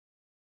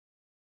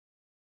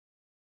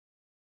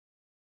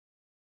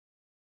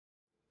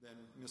Then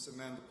Ms.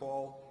 Amanda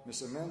Paul.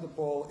 Ms. Amanda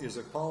Paul is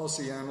a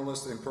policy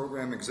analyst and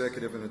program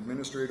executive and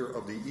administrator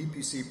of the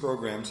EPC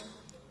programs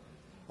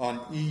on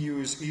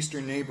EU's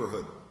Eastern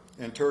Neighborhood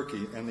and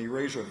Turkey and the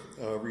Eurasia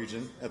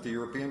region at the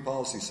European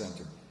Policy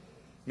Center.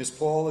 Ms.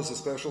 Paul is a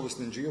specialist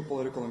in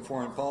geopolitical and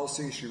foreign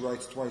policy. She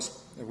writes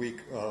twice a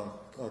week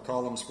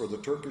columns for the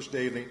Turkish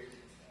Daily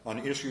on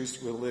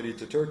issues related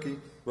to Turkey,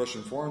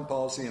 Russian foreign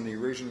policy, and the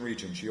Eurasian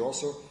region. She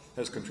also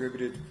has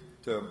contributed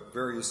to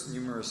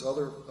numerous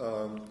other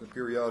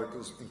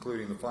periodicals,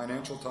 including the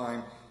Financial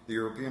Times, the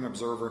European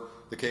Observer,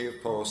 the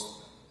Kiev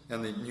Post,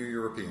 and the New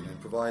European, and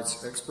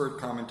provides expert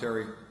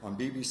commentary on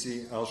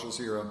BBC, Al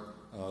Jazeera,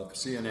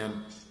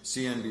 CNN,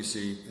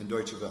 CNBC, and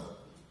Deutsche Welle.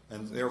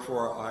 And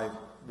therefore, I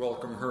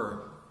welcome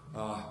her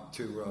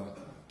to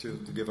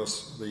give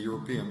us the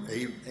European,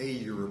 a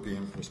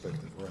European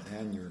perspective, or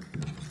an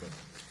European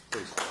perspective.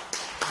 Please.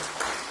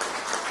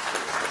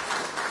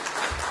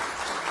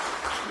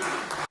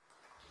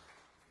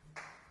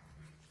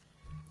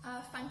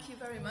 Thank you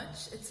very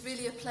much. It's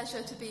really a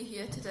pleasure to be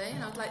here today,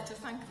 and I'd like to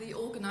thank the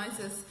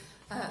organisers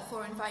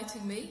for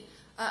inviting me.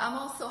 I'm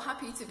also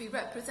happy to be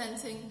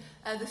representing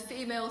the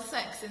female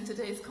sex in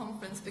today's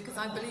conference, because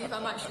I believe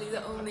I'm actually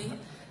the only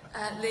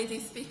lady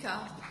speaker.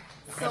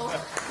 So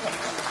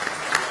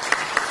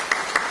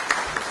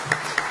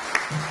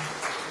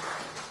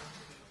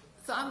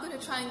I'm going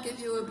to try and give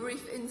you a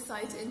brief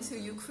insight into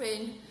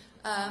Ukraine-EU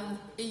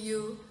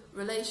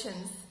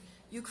relations.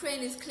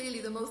 Ukraine is clearly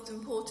the most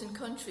important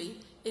country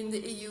in the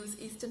EU's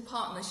Eastern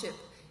Partnership.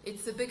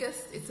 It's the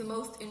biggest, it's the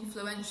most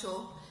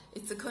influential,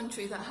 it's a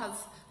country that has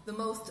the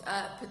most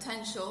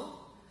potential.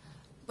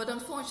 But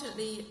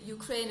unfortunately,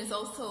 Ukraine is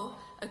also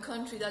a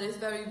country that is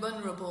very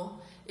vulnerable.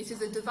 It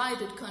is a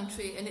divided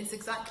country, and it's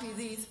exactly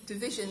these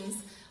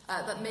divisions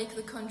that make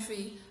the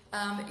country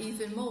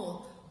even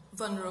more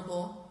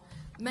vulnerable.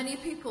 Many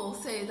people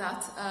say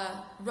that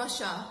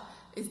Russia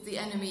is the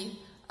enemy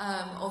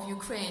of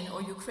Ukraine,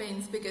 or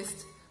Ukraine's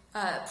biggest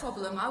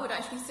problem. I would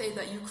actually say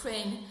that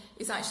Ukraine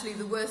is actually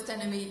the worst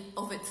enemy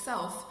of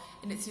itself,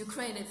 and it's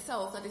Ukraine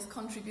itself that has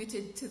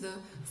contributed to the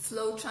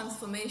slow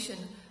transformation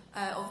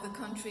of the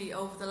country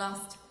over the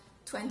last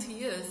 20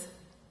 years.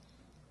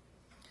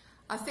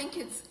 I think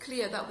it's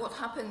clear that what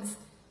happens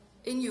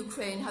in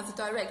Ukraine has a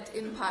direct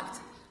impact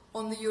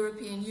on the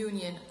European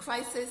Union.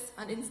 Crisis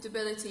and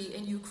instability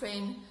in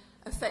Ukraine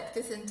affect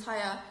this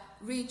entire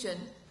region.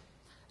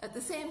 At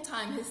the same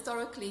time,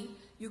 historically,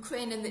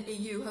 Ukraine and the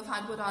EU have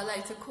had what I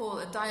like to call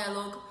a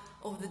dialogue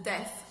of the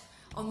death.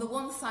 On the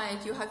one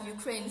side, you have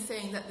Ukraine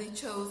saying that they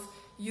chose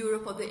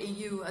Europe or the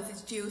EU as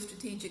its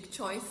geostrategic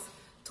choice,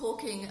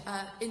 talking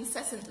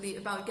incessantly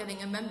about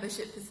getting a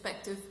membership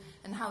perspective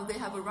and how they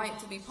have a right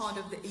to be part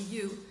of the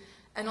EU.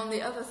 And on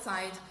the other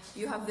side,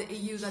 you have the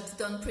EU that's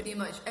done pretty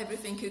much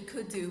everything it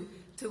could do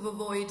to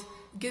avoid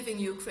giving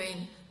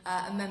Ukraine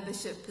a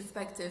membership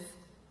perspective.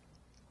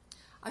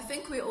 I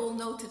think we all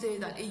know today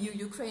that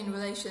EU-Ukraine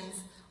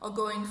relations are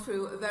going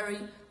through a very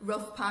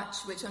rough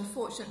patch, which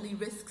unfortunately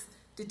risks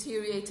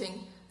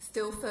deteriorating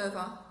still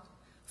further.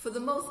 For the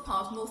most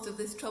part, most of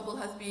this trouble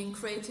has been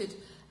created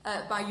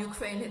by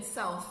Ukraine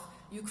itself.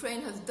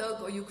 Ukraine has dug,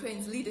 or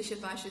Ukraine's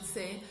leadership, I should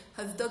say,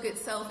 has dug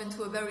itself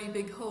into a very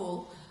big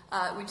hole,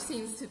 which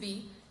seems to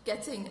be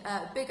getting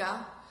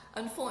bigger.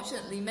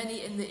 Unfortunately,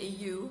 many in the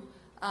EU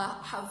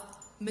have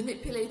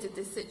manipulated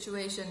this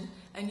situation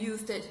and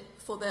used it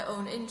for their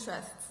own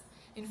interests.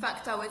 In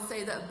fact, I would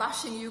say that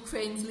bashing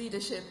Ukraine's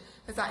leadership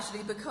has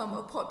actually become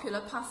a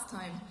popular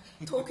pastime.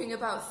 Talking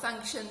about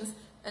sanctions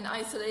and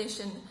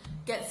isolation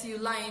gets you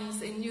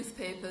lines in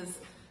newspapers.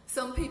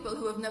 Some people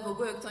who have never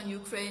worked on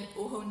Ukraine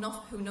or who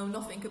know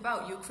nothing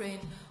about Ukraine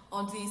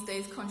are these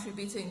days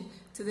contributing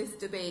to this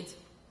debate.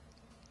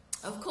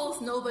 Of course,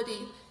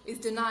 nobody is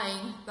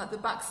denying that the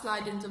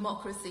backslide in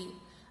democracy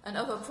and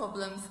other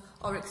problems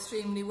are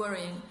extremely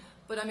worrying.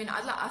 But I mean,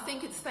 I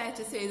think it's fair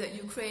to say that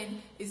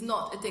Ukraine is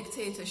not a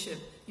dictatorship.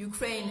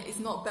 Ukraine is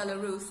not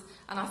Belarus.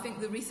 And I think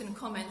the recent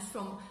comments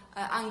from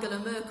Angela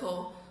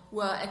Merkel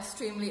were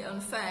extremely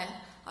unfair.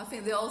 I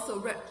think they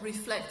also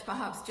reflect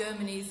perhaps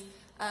Germany's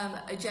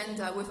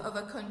agenda with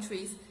other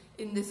countries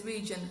in this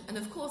region. And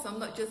of course, I'm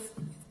not just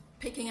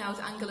picking out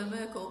Angela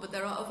Merkel, but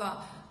there are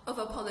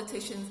other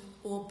politicians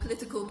or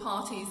political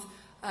parties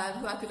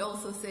who I could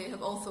also say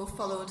have also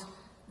followed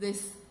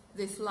this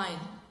line.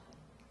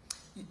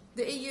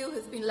 The EU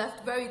has been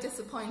left very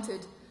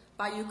disappointed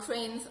by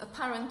Ukraine's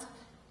apparent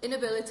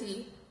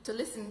inability to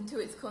listen to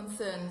its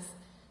concerns.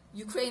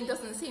 Ukraine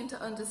doesn't seem to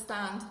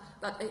understand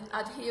that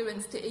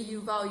adherence to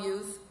EU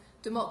values,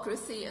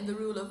 democracy and the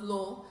rule of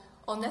law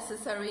are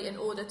necessary in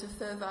order to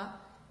further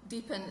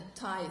deepen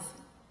ties.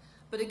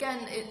 But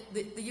again,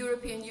 the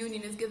European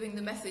Union is giving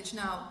the message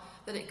now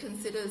that it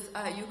considers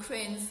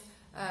Ukraine's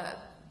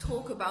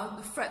talk about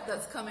the threat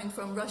that's coming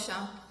from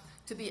Russia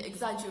to be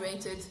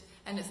exaggerated,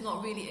 and it's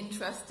not really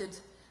interested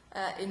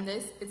in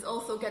this. It's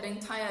also getting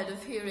tired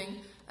of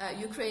hearing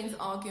Ukraine's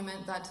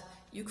argument that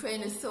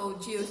Ukraine is so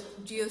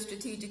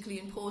geostrategically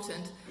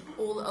important,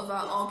 all of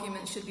our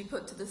arguments should be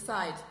put to the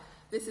side.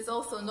 This is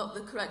also not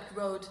the correct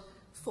road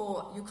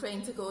for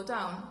Ukraine to go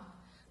down.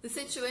 The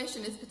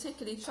situation is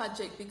particularly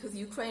tragic because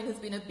Ukraine has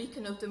been a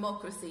beacon of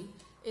democracy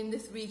in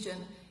this region.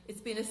 It's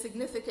been a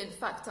significant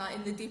factor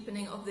in the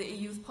deepening of the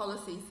EU's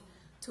policies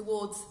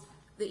towards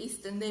the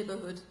eastern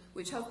neighbourhood,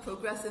 which have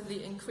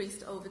progressively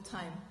increased over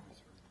time.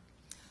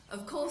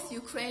 Of course,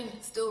 Ukraine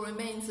still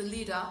remains the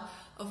leader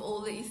of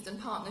all the Eastern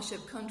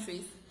Partnership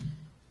countries.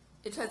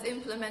 It has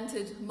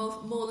implemented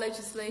more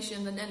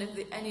legislation than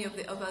any of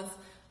the others,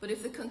 but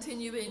if the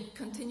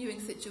continuing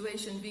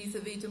situation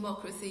vis-à-vis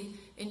democracy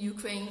in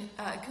Ukraine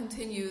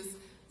continues,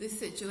 this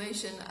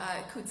situation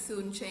could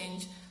soon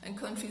change, and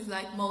countries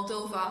like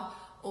Moldova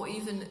or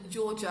even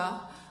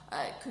Georgia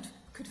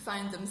could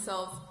find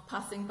themselves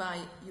passing by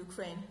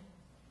Ukraine.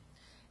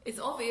 It's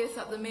obvious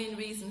that the main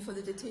reason for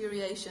the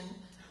deterioration,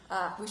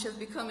 which has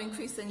become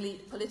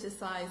increasingly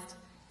politicised,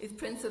 is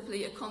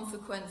principally a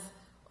consequence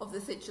of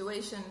the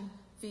situation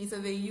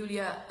vis-à-vis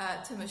Yulia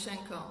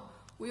Tymoshenko.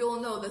 We all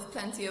know there's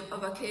plenty of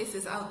other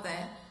cases out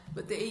there,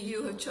 but the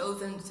EU have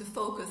chosen to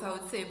focus, I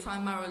would say,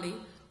 primarily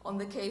on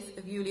the case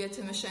of Yulia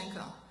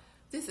Tymoshenko.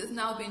 This has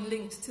now been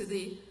linked to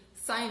the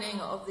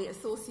signing of the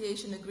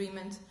association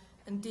agreement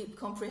and deep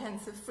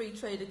comprehensive free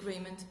trade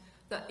agreement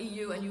that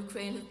EU and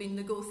Ukraine have been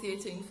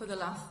negotiating for the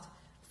last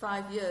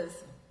 5 years.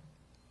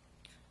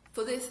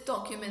 For this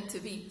document to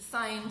be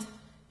signed,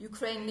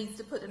 Ukraine needs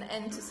to put an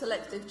end to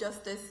selective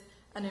justice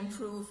and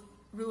improve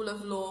rule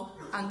of law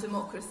and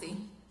democracy.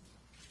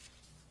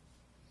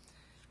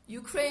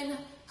 Ukraine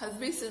has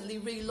recently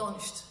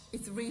relaunched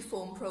its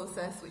reform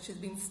process, which has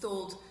been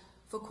stalled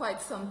for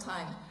quite some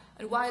time.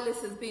 And while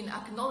this has been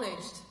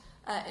acknowledged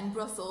in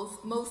Brussels,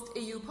 most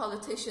EU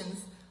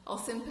politicians are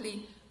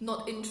simply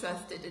not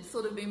interested. It's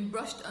sort of been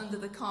brushed under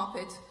the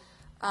carpet.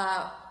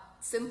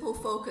 Simple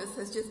focus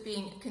has just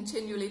been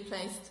continually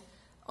placed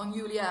on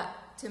Yulia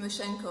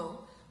Tymoshenko,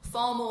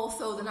 far more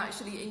so than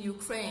actually in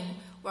Ukraine,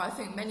 where I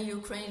think many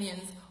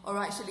Ukrainians are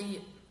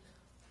actually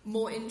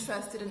more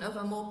interested in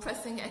other more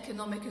pressing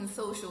economic and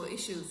social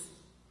issues.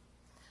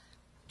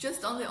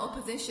 Just on the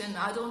opposition,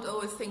 I don't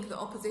always think the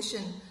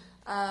opposition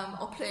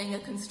are playing a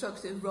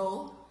constructive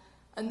role.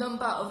 A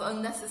number of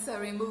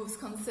unnecessary moves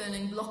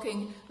concerning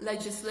blocking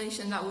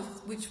legislation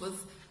which was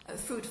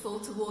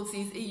fruitful towards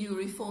these EU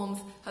reforms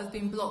has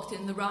been blocked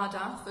in the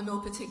Rada for no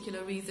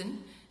particular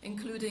reason,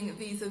 including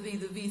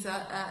vis-à-vis the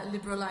visa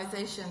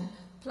liberalisation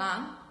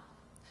plan.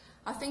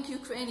 I think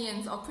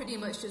Ukrainians are pretty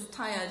much just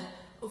tired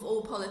of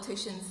all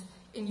politicians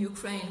in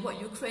Ukraine.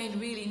 What Ukraine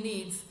really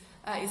needs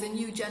is a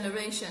new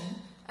generation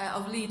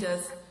of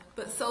leaders,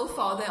 but so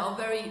far there are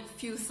very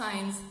few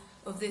signs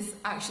of this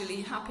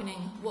actually happening.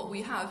 What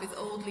we have is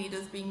old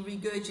leaders being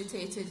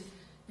regurgitated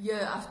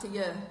year after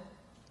year.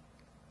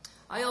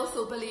 I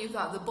also believe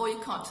that the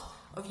boycott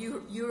of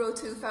Euro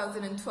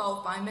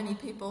 2012 by many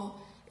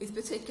people is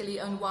particularly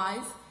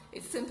unwise.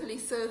 It's simply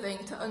serving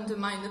to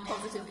undermine the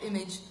positive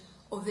image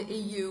of the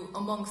EU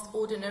amongst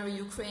ordinary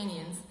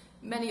Ukrainians.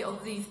 Many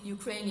of these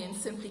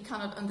Ukrainians simply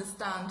cannot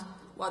understand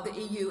why the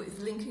EU is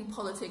linking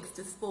politics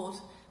to sport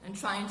and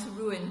trying to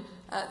ruin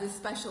this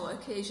special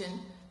occasion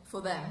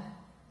for them.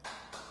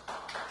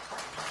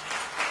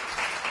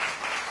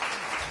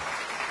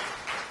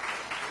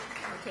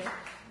 Okay.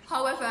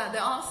 However,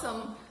 there are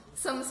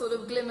some sort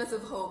of glimmers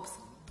of hope.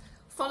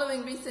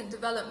 Following recent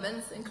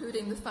developments,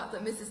 including the fact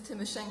that Mrs.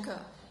 Tymoshenko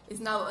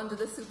is now under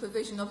the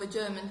supervision of a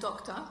German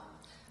doctor,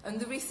 and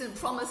the recent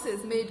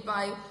promises made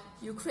by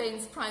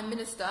Ukraine's Prime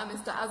Minister,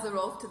 Mr.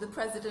 Azarov, to the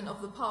President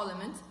of the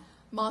Parliament,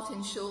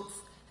 Martin Schulz,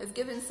 has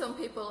given some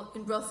people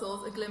in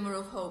Brussels a glimmer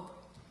of hope.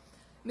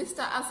 Mr.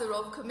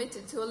 Azarov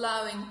committed to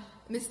allowing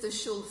Mr.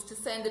 Schulz to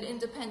send an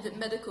independent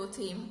medical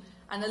team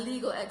and a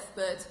legal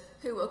expert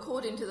who,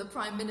 according to the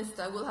Prime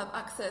Minister, will have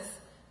access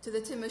to the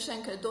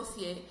Tymoshenko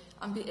dossier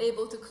and be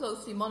able to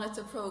closely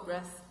monitor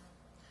progress.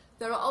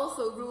 There are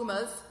also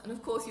rumours, and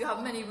of course you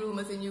have many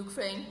rumours in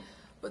Ukraine,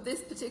 but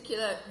this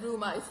particular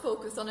rumour is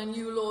focused on a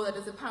new law that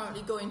is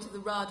apparently going to the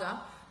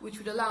Rada, which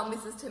would allow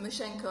Mrs.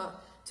 Tymoshenko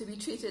to be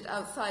treated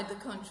outside the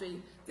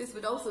country. This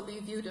would also be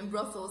viewed in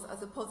Brussels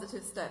as a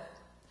positive step.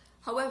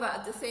 However,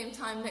 at the same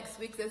time, next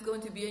week there's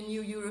going to be a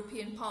new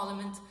European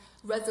Parliament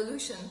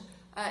resolution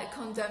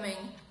condemning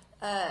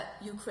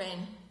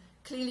Ukraine.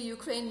 Clearly,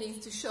 Ukraine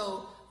needs to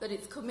show that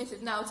it's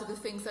committed now to the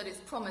things that it's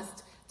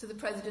promised to the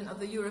President of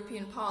the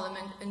European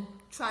Parliament and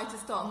try to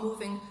start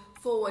moving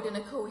forward in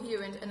a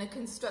coherent and a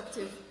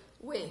constructive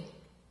way.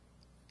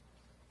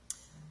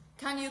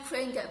 Can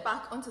Ukraine get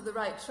back onto the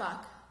right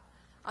track?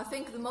 I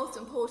think the most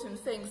important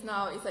things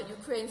now is that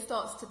Ukraine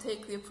starts to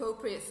take the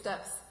appropriate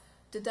steps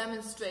to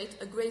demonstrate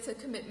a greater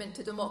commitment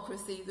to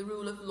democracy, the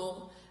rule of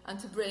law, and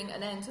to bring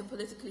an end to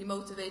politically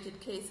motivated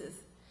cases.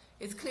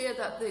 It's clear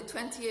that the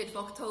 28th of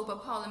October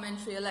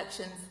parliamentary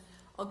elections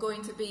are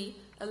going to be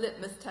a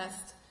litmus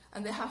test,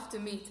 and they have to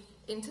meet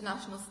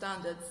international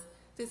standards.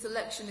 This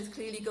election is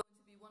clearly going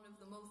to be one of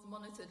the most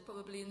monitored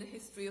probably in the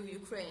history of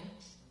Ukraine.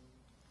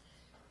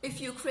 If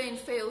Ukraine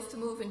fails to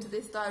move into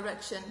this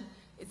direction,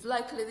 it's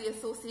likely the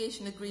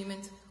association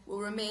agreement will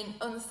remain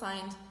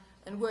unsigned,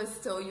 and worse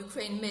still,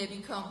 Ukraine may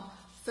become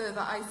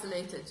further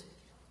isolated.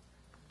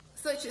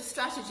 Such a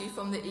strategy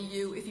from the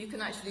EU, if you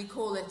can actually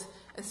call it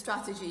a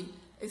strategy,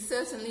 is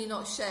certainly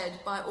not shared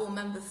by all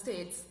member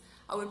states.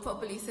 I would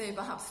probably say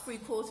perhaps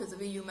 3/4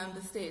 of EU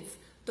member states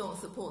don't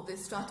support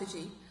this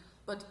strategy.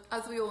 But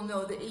as we all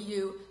know, the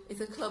EU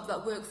is a club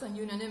that works on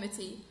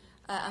unanimity,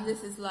 and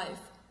this is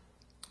life.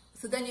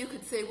 So then you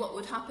could say, what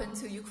would happen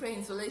to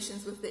Ukraine's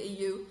relations with the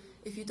EU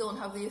if you don't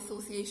have the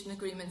association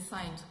agreement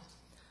signed?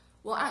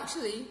 Well,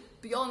 actually,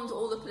 beyond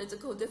all the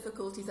political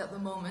difficulties at the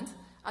moment,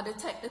 at a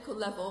technical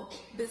level,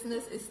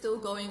 business is still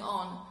going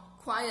on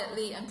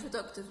quietly and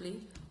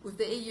productively, with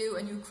the EU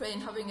and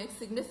Ukraine having a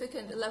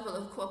significant level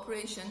of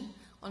cooperation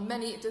on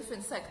many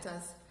different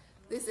sectors.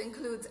 This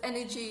includes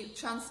energy,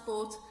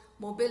 transport,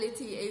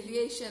 mobility,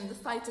 aviation, the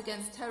fight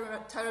against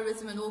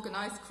terrorism and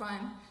organised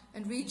crime,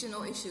 and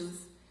regional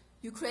issues.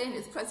 Ukraine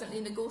is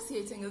presently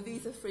negotiating a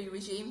visa-free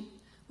regime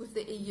with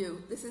the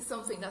EU. This is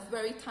something that's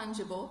very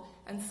tangible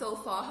and so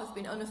far has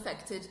been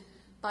unaffected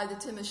by the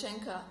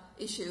Tymoshenko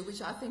issue,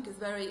 which I think is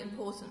very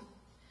important.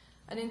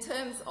 And in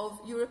terms of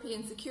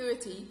European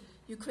security,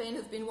 Ukraine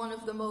has been one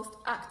of the most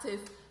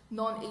active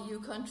non-EU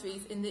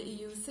countries in the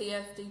EU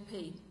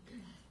CSDP.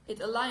 It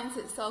aligns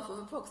itself with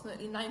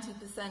approximately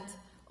 90%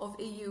 of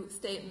EU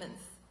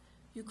statements.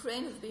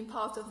 Ukraine has been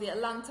part of the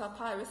Atalanta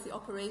piracy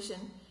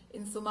operation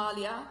in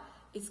Somalia.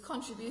 It's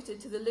contributed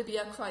to the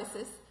Libya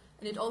crisis,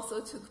 and it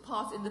also took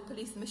part in the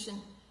police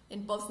mission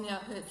in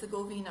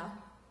Bosnia-Herzegovina.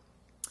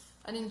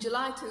 And in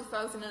July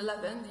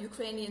 2011, the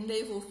Ukrainian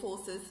naval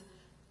forces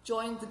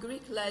joined the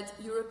Greek-led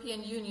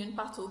European Union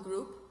battle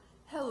group,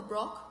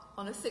 Hellbrock,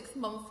 on a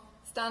 6-month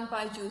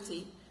standby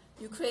duty.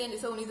 Ukraine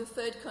is only the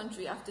 3rd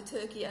country after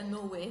Turkey and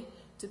Norway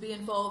to be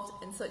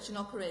involved in such an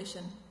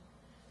operation.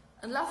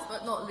 And last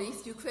but not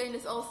least, Ukraine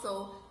is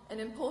also an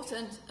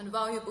important and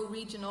valuable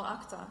regional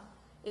actor.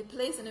 It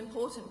plays an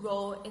important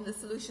role in the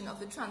solution of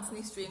the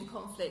Transnistrian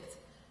conflict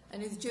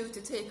and is due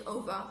to take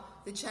over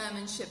the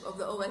chairmanship of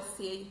the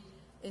OSCE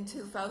in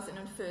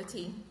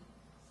 2013.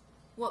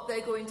 What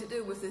they're going to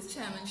do with this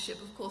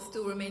chairmanship, of course,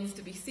 still remains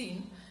to be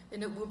seen,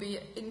 and it will be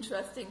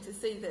interesting to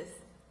see this.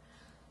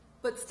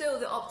 But still,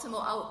 the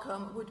optimal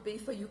outcome would be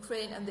for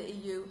Ukraine and the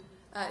EU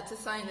to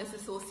sign this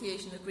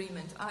association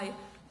agreement. I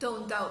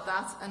don't doubt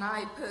that, and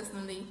I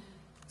personally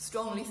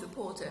strongly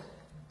support it.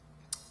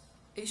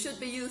 It should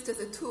be used as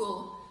a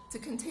tool to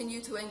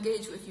continue to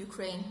engage with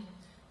Ukraine.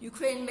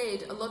 Ukraine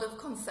made a lot of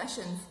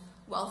concessions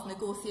whilst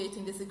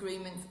negotiating this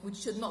agreement, which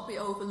should not be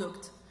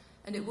overlooked,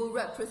 and it will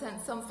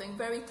represent something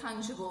very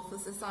tangible for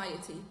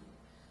society.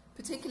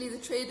 Particularly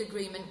the trade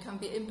agreement can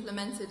be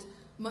implemented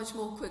much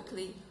more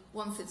quickly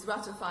once it's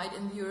ratified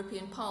in the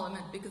European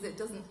Parliament, because it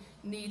doesn't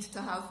need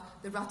to have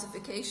the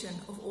ratification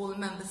of all the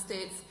member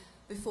states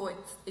before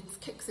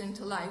it kicks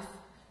into life.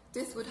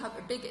 This would have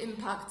a big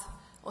impact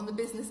on the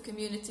business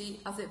community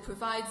as it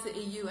provides the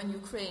EU and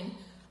Ukraine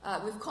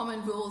with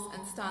common rules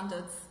and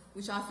standards,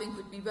 which I think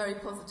would be very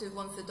positive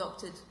once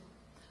adopted.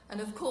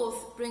 And of course,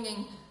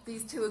 bringing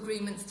these two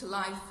agreements to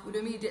life would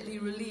immediately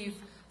relieve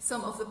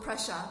some of the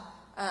pressure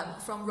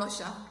from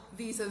Russia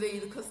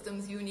vis-à-vis the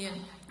customs union,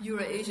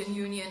 Euro-Asian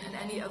Union, and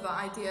any other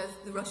ideas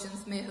the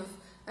Russians may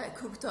have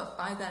cooked up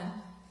by then.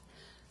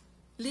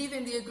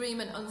 Leaving the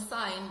agreement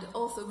unsigned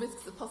also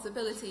risks the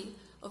possibility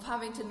of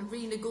having to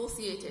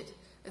renegotiate it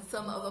at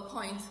some other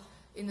point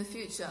in the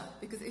future,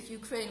 because if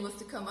Ukraine was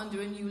to come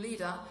under a new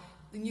leader,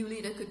 the new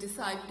leader could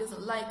decide he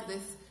doesn't like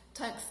this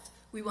text,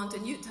 we want a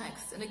new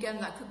text, and again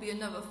that could be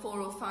another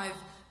 4 or 5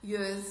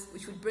 years,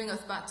 which would bring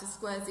us back to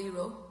square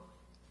zero.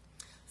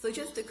 So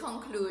just to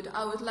conclude,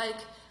 I would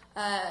like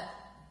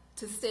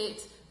to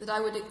state that I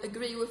would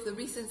agree with the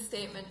recent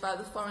statement by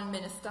the Foreign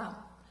Minister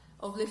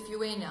of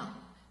Lithuania,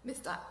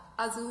 Mr.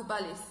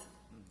 Azubalis.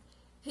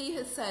 He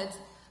has said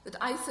that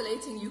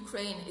isolating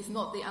Ukraine is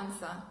not the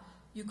answer.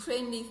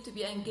 Ukraine needs to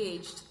be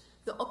engaged,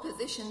 the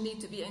opposition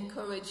needs to be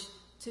encouraged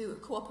to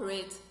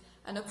cooperate,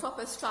 and a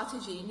proper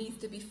strategy needs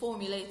to be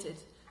formulated,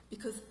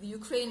 because the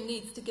Ukraine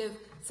needs to give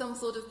some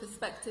sort of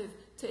perspective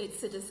to its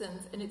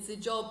citizens, and it's the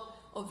job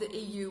of the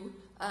EU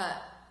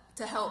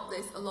to help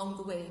this along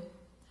the way.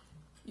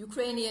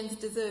 Ukrainians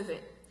deserve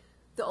it.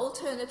 The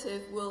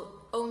alternative will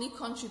only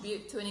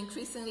contribute to an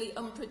increasingly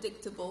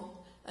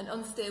unpredictable and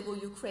unstable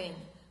Ukraine,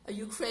 a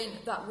Ukraine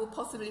that will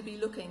possibly be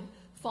looking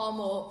far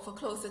more for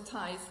closer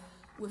ties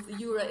with the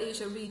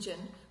Euro-Asia region,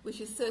 which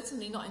is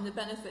certainly not in the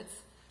benefits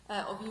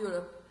of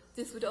Europe.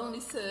 This would only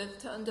serve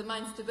to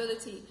undermine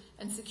stability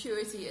and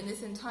security in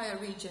this entire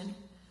region.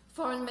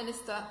 Foreign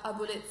Minister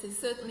Abulets is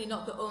certainly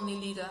not the only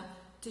leader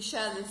to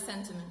share this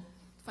sentiment.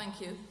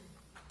 Thank you.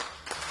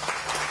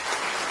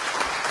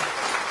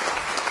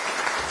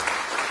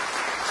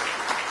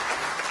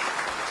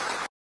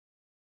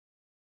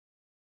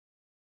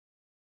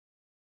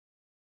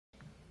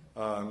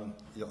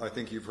 I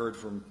think you've heard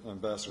from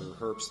Ambassador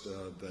Herbst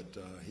that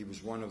he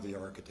was one of the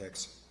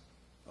architects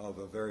of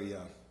a very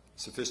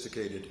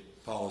sophisticated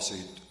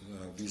policy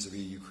vis-a-vis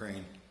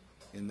Ukraine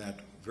in that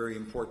very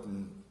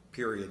important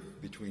period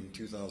between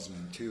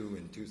 2002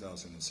 and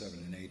 2007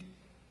 and 8,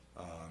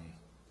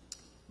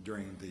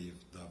 during the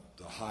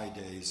high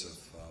days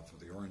of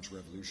the Orange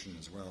Revolution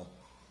as well.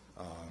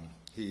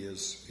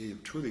 He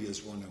truly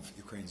is one of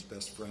Ukraine's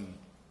best friends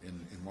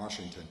in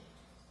Washington,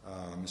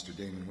 Mr.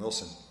 Damon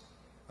Wilson.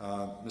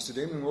 Mr.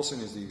 Damon Wilson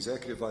is the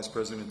Executive Vice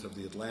President of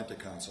the Atlantic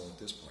Council at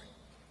this point.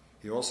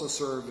 He also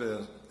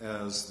serves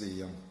as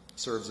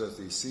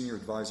the Senior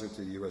Advisor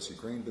to the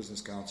U.S.-Ukraine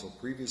Business Council.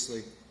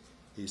 Previously,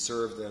 he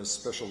served as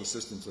Special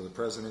Assistant to the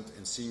President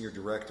and Senior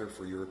Director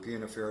for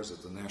European Affairs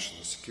at the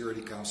National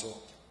Security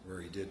Council, where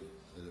he did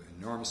an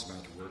enormous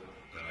amount of work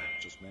that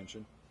I just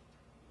mentioned.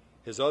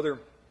 His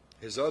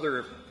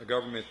other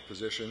government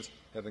positions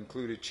have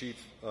included Chief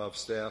of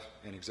Staff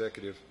and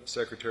Executive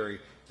Secretary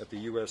at the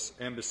U.S.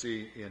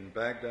 Embassy in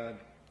Baghdad,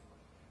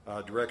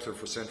 Director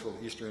for Central,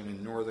 Eastern,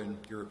 and Northern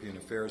European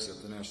Affairs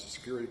at the National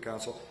Security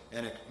Council,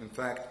 and in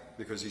fact,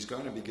 because he's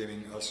going to be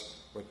giving us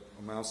what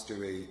amounts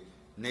to a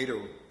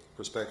NATO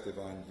perspective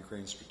on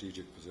Ukraine's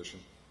strategic position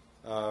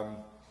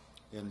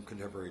in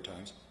contemporary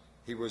times,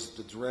 he was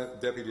the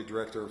Deputy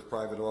Director of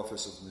Private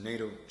Office of the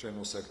NATO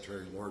General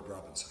Secretary, Lord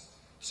Robinson.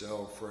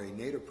 So for a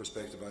NATO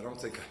perspective, I don't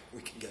think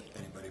we can get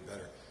anybody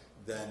better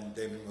than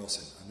Damon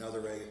Wilson. Another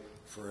A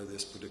for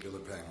this particular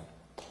panel.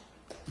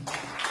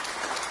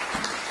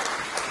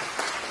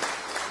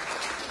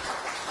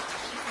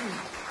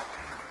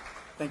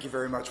 Thank you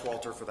very much,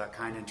 Walter, for that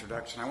kind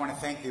introduction. I want to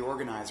thank the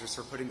organizers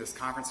for putting this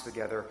conference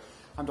together.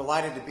 I'm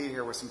delighted to be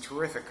here with some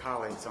terrific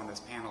colleagues on this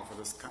panel for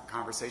this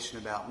conversation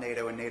about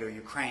NATO and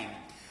NATO-Ukraine,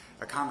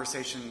 a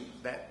conversation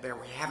that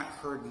we haven't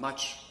heard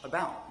much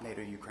about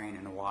NATO-Ukraine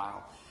in a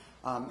while.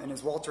 And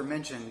as Walter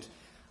mentioned,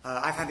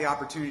 I've had the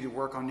opportunity to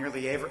work on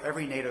nearly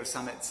every NATO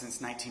summit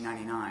since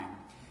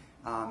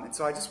 1999. And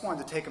so I just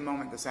wanted to take a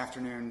moment this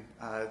afternoon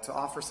to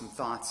offer some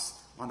thoughts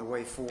on the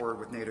way forward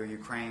with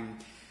NATO-Ukraine.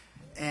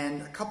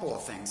 And a couple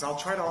of things. I'll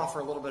try to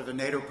offer a little bit of a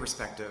NATO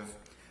perspective,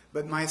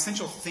 but my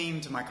essential theme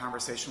to my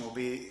conversation will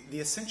be the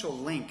essential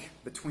link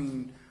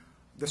between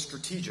the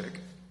strategic,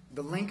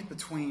 the link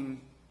between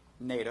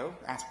NATO,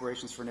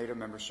 aspirations for NATO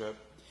membership,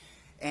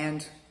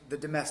 and the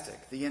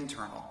domestic, the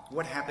internal,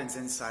 what happens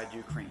inside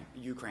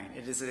Ukraine.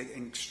 It is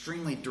an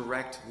extremely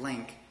direct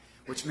link,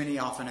 which many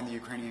often in the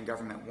Ukrainian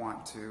government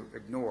want to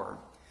ignore.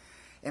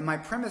 And my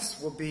premise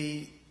will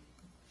be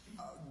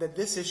that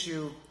this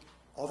issue,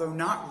 although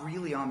not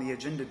really on the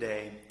agenda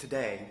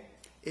today,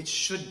 it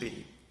should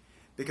be.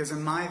 Because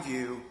in my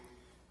view,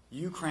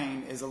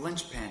 Ukraine is a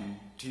linchpin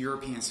to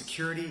European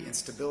security and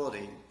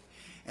stability.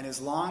 And as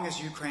long as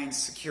Ukraine's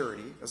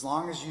security, as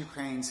long as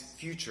Ukraine's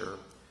future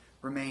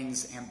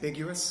remains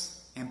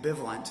ambiguous,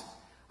 ambivalent,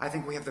 I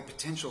think we have the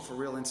potential for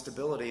real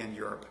instability in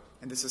Europe.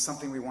 And this is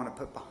something we want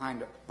to put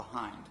behind.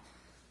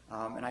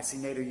 And I see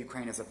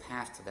NATO-Ukraine as a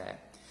path to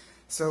that.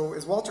 So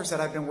as Walter said,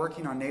 I've been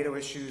working on NATO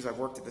issues. I've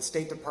worked at the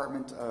State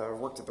Department,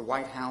 worked at the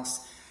White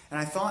House, and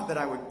I thought that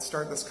I would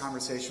start this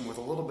conversation with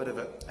a little bit of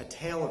a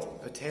tale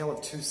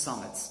of two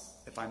summits,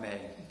 if I may.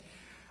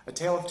 A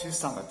tale of two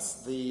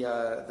summits.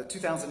 The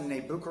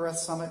 2008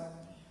 Bucharest summit,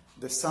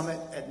 the summit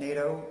at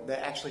NATO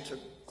that actually took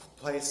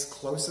place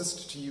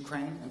closest to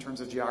Ukraine in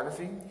terms of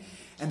geography,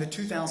 and the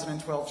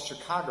 2012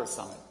 Chicago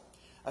summit,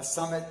 a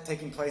summit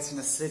taking place in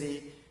a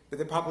city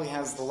that probably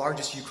has the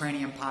largest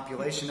Ukrainian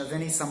population of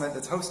any summit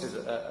that's hosted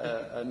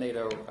a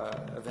NATO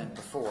event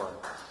before.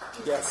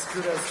 Yes,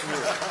 kudos to you.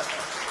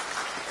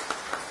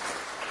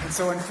 And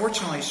so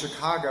unfortunately,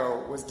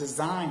 Chicago was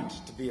designed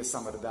to be a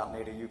summit about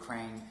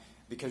NATO-Ukraine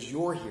because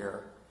you're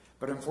here.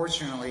 But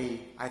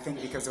unfortunately, I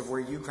think because of where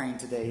Ukraine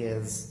today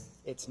is,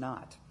 it's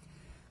not.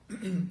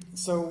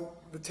 So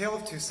the tale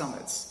of two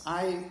summits.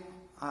 I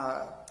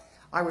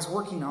was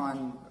working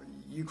on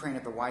Ukraine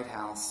at the White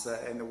House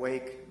in the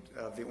wake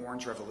of the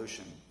Orange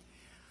Revolution,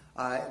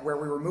 where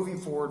we were moving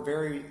forward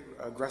very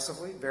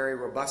aggressively, very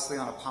robustly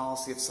on a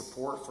policy of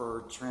support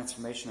for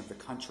transformation of the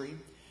country,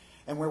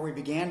 and where we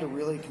began to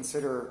really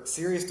consider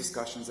serious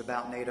discussions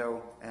about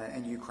NATO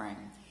and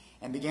Ukraine,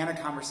 and began a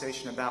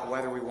conversation about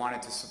whether we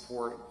wanted to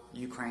support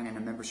Ukraine in a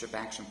membership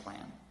action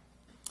plan.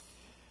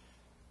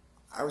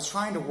 I was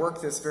trying to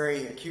work this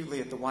very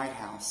acutely at the White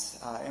House,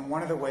 and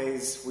one of the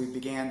ways we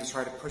began to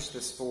try to push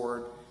this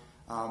forward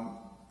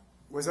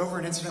was over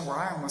an incident where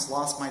I almost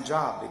lost my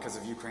job because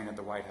of Ukraine at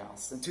the White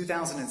House. In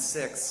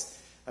 2006,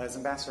 as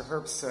Ambassador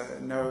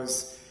Herbst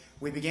knows,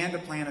 we began to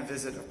plan a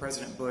visit of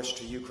President Bush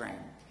to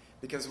Ukraine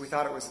because we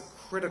thought it was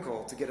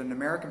critical to get an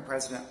American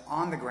president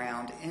on the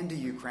ground into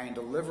Ukraine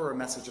to deliver a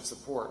message of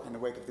support in the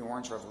wake of the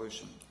Orange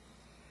Revolution.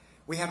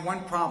 We had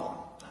one problem,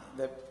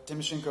 that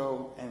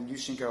Timoshenko and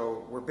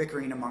Yushchenko were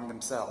bickering among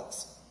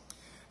themselves.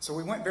 So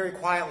we went very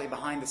quietly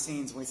behind the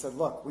scenes and we said,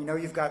 look, we know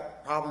you've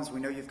got problems,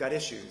 we know you've got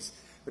issues,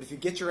 but if you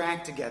get your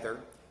act together,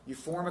 you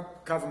form a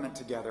government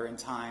together in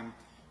time,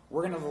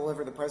 we're going to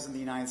deliver the President of the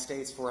United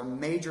States for a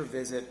major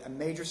visit, a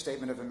major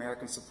statement of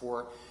American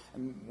support,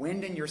 and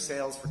wind in your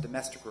sails for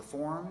domestic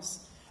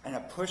reforms, and a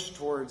push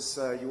towards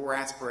your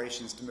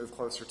aspirations to move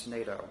closer to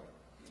NATO.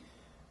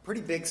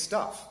 Pretty big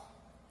stuff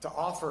to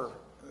offer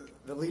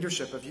the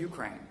leadership of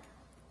Ukraine.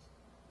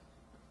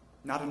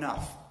 Not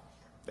enough.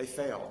 They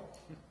failed.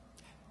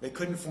 They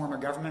couldn't form a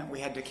government. We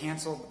had to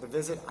cancel the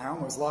visit. I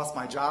almost lost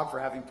my job for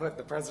having put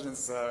the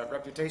president's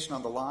reputation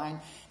on the line,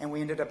 and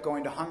we ended up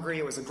going to Hungary.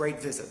 It was a great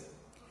visit,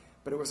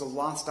 but it was a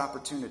lost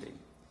opportunity.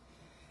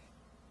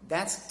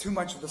 That's too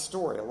much of the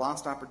story, a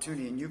lost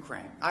opportunity in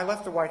Ukraine. I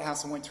left the White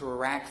House and went to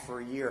Iraq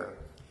for a year.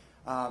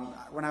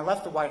 When I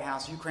left the White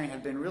House, Ukraine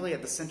had been really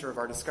at the center of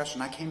our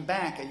discussion. I came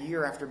back a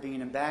year after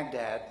being in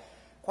Baghdad,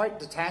 quite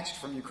detached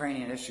from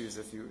Ukrainian issues,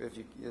 as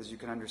you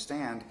can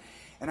understand,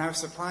 and I was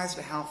surprised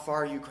at how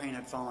far Ukraine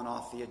had fallen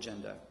off the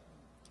agenda.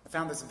 I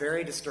found this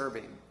very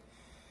disturbing.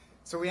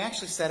 So we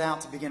actually set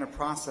out to begin a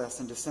process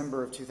in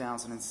December of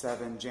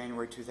 2007,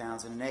 January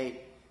 2008,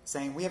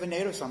 saying we have a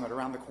NATO summit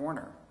around the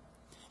corner.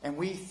 And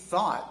we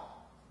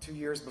thought 2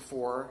 years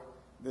before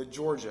that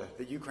Georgia,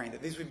 that Ukraine,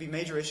 that these would be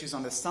major issues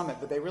on this summit,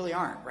 but they really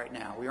aren't right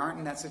now. We aren't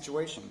in that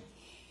situation.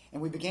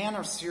 And we began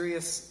our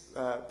serious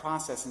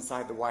process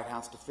inside the White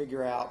House to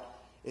figure out,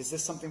 is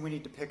this something we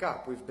need to pick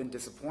up? We've been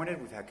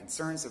disappointed. We've had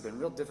concerns. There have been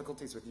real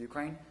difficulties with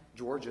Ukraine,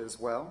 Georgia as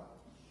well.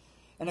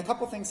 And a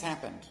couple things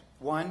happened.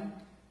 One,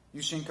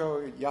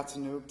 Yushchenko,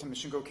 Yatsenyuk,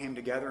 Timoshenko came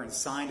together and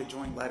signed a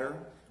joint letter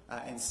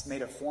and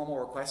made a formal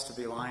request to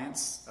the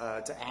alliance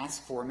to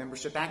ask for a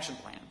membership action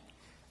plan,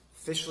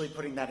 officially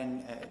putting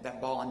that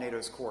ball in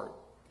NATO's court.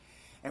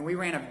 And we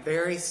ran a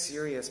very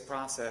serious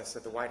process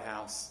at the White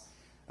House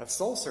of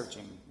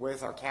soul-searching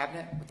with our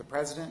cabinet, with the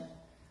president,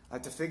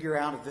 to figure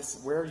out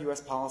where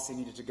U.S. policy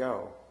needed to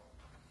go.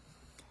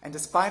 And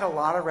despite a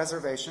lot of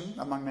reservation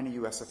among many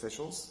U.S.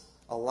 officials,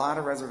 a lot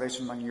of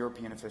reservation among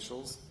European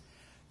officials,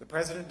 the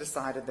president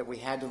decided that we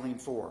had to lean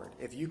forward.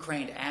 If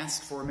Ukraine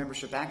asked for a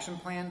membership action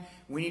plan,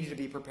 we needed to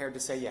be prepared to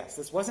say yes.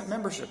 This wasn't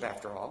membership,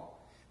 after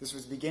all. This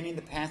was beginning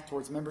the path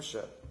towards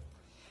membership.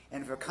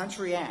 And if a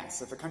country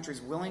asks, if a country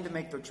is willing to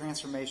make the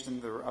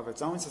transformation of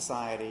its own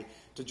society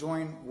to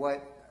join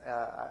what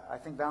I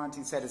think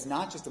Valentin said is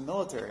not just a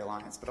military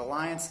alliance, but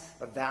alliance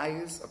of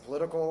values, a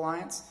political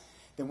alliance,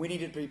 then we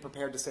needed to be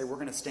prepared to say we're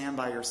going to stand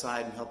by your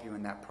side and help you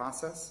in that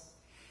process.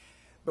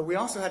 But we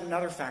also had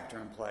another factor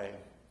in play.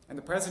 And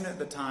the president at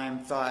the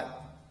time thought,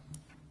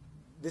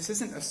 this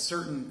isn't a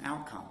certain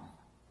outcome.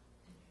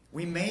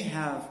 We may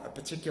have a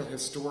particular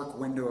historic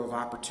window of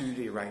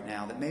opportunity right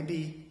now that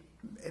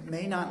it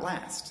may not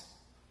last.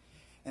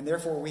 And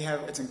therefore,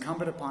 it's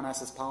incumbent upon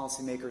us as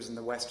policymakers in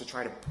the West to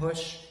try to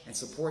push and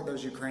support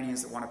those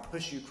Ukrainians that want to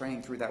push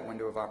Ukraine through that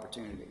window of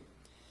opportunity.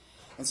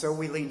 And so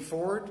we leaned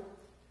forward.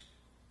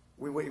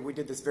 We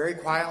did this very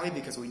quietly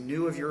because we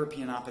knew of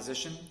European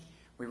opposition.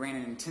 We ran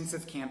an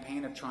intensive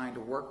campaign of trying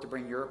to work to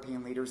bring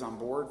European leaders on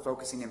board,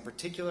 focusing in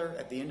particular,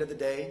 at the end of the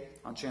day,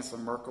 on Chancellor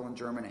Merkel in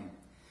Germany.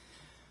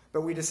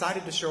 But we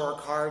decided to show our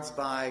cards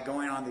by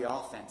going on the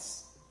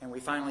offense, and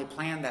we finally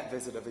planned that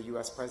visit of the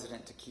U.S.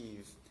 president to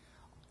Kyiv.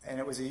 And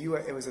it was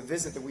a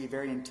visit that we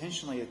very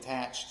intentionally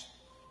attached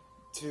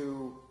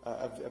to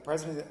a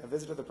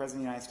visit of the President of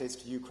the United States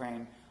to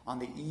Ukraine on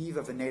the eve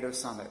of the NATO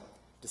summit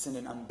to send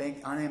an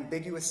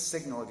unambiguous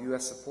signal of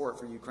U.S. support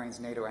for Ukraine's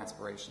NATO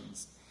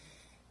aspirations,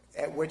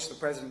 at which the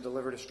President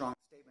delivered a strong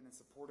statement in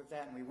support of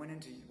that, and we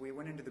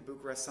went into the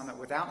Bucharest summit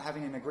without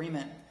having an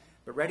agreement,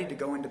 but ready to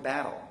go into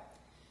battle.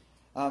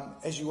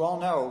 As you all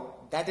know,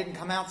 that didn't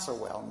come out so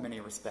well in many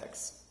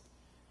respects.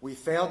 We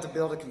failed to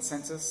build a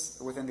consensus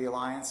within the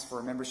alliance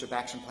for a membership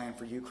action plan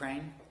for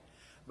Ukraine,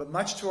 but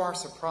much to our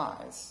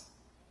surprise,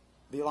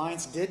 the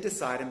alliance did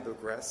decide in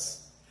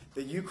Bucharest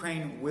that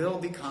Ukraine will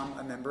become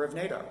a member of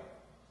NATO.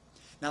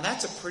 Now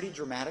that's a pretty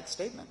dramatic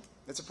statement.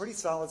 It's a pretty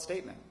solid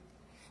statement.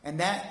 And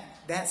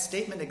that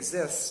statement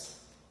exists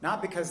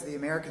not because the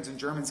Americans and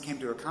Germans came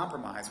to a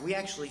compromise. We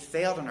actually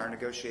failed in our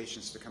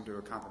negotiations to come to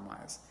a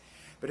compromise.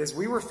 But as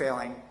we were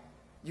failing,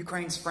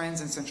 Ukraine's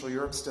friends in Central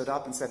Europe stood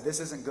up and said,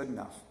 this isn't good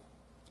enough.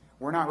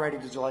 We're not ready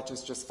to let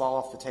this just fall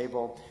off the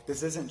table.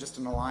 This isn't just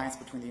an alliance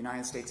between the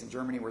United States and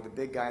Germany where the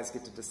big guys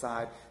get to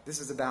decide. This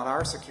is about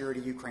our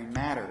security. Ukraine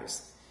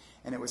matters.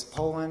 And it was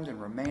Poland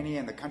and Romania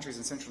and the countries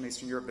in Central and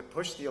Eastern Europe that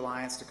pushed the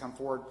alliance to come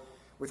forward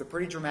with a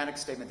pretty dramatic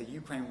statement that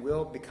Ukraine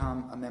will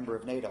become a member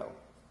of NATO.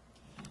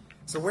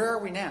 So where are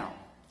we now?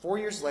 4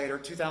 years later,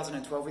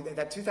 2012,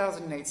 that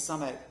 2008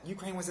 summit,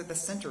 Ukraine was at the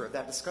center of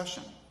that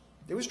discussion.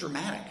 It was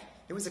dramatic.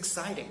 It was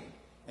exciting.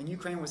 And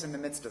Ukraine was in the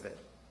midst of it.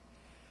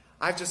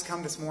 I've just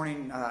come this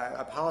morning, I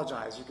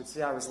apologize, you could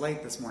see I was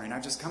late this morning.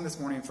 I've just come this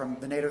morning from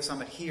the NATO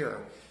summit here.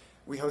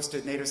 We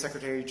hosted NATO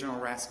Secretary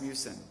General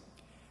Rasmussen.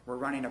 We're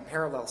running a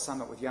parallel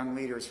summit with young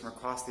leaders from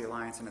across the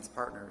alliance and its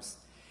partners.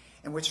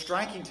 And what's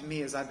striking to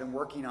me as I've been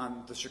working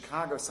on the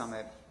Chicago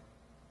summit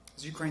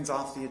is Ukraine's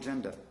off the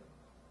agenda.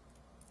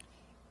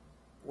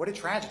 What a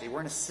tragedy.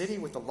 We're in a city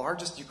with the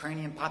largest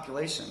Ukrainian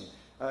population.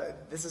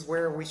 This is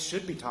where we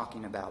should be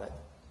talking about it.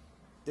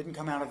 Didn't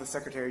come out of the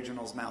Secretary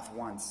General's mouth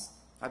once.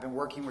 I've been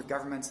working with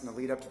governments in the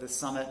lead up to this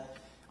summit.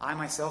 I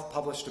myself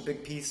published a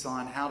big piece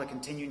on how to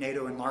continue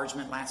NATO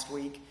enlargement last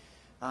week,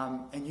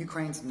 and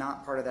Ukraine's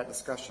not part of that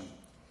discussion.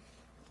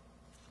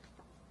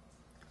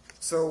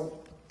 So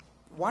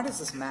why does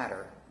this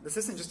matter? This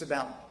isn't just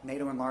about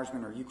NATO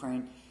enlargement or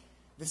Ukraine.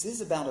 This is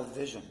about a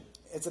vision.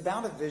 It's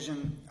about a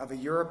vision of a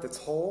Europe that's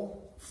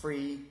whole,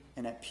 free,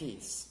 and at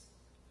peace.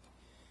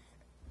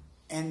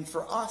 And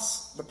for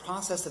us, the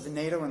process of the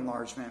NATO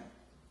enlargement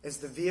is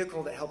the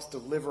vehicle that helps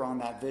deliver on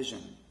that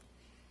vision.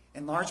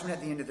 Enlargement,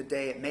 at the end of the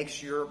day, it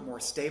makes Europe more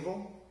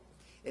stable.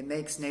 It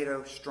makes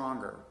NATO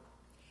stronger.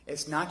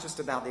 It's not just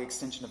about the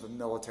extension of a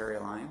military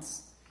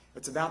alliance.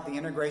 It's about the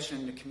integration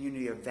in the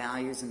community of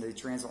values into the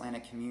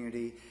transatlantic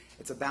community.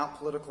 It's about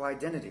political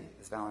identity,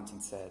 as Valentin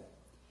said.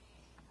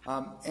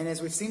 And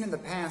as we've seen in the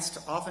past,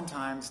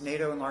 oftentimes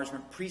NATO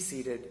enlargement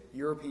preceded,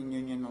 European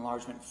Union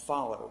enlargement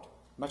followed.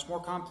 Much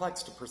more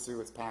complex to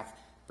pursue a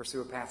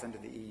path into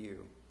the EU.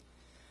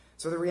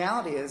 So the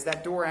reality is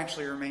that door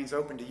actually remains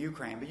open to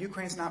Ukraine, but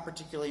Ukraine's not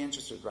particularly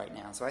interested right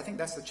now. So I think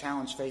that's the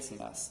challenge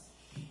facing us.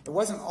 It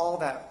wasn't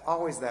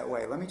always that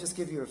way. Let me just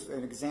give you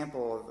an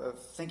example of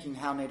thinking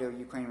how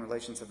NATO-Ukraine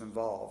relations have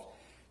evolved.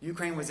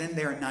 Ukraine was in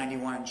there in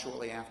 '91,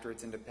 shortly after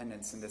its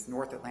independence, in this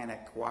North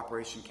Atlantic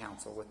Cooperation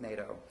Council with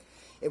NATO.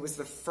 It was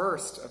the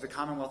first of the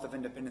Commonwealth of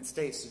Independent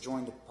States to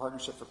join the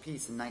Partnership for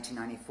Peace in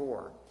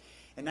 1994.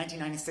 In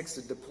 1996,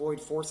 it deployed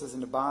forces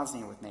into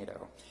Bosnia with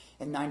NATO.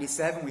 In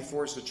 1997, we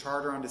forged a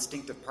charter on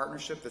distinctive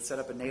partnership that set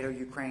up a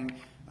NATO-Ukraine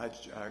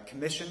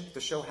commission to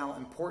show how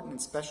important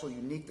and special,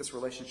 unique this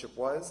relationship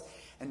was.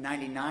 In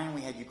 1999,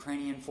 we had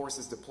Ukrainian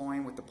forces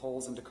deploying with the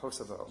Poles into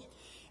Kosovo.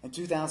 In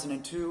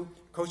 2002,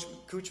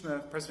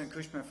 President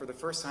Kuchma, for the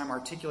first time,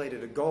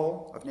 articulated a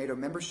goal of NATO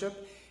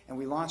membership, and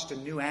we launched a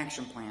new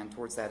action plan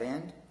towards that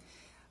end.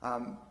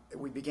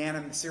 We began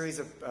a series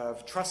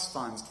of trust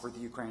funds for the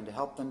Ukraine to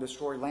help them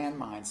destroy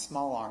landmines,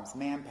 small arms,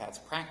 manpads,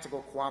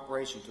 practical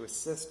cooperation to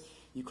assist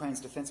Ukraine's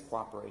defense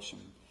cooperation.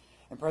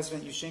 And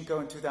President Yushchenko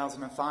in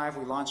 2005,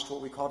 we launched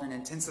what we called an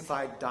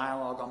intensified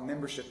dialogue on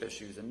membership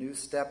issues, a new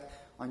step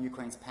on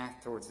Ukraine's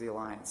path towards the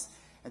alliance.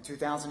 In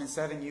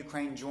 2007,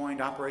 Ukraine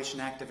joined Operation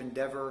Active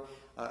Endeavor,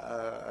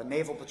 a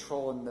naval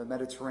patrol in the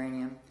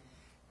Mediterranean,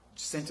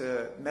 sent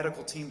a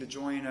medical team to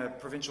join a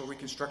provincial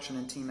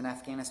reconstruction team in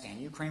Afghanistan.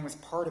 Ukraine was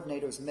part of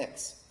NATO's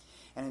mix.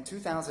 And in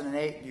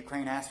 2008,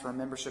 Ukraine asked for a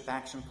membership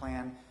action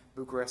plan.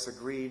 Bucharest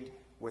agreed,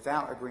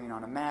 without agreeing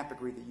on a map,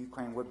 agreed that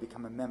Ukraine would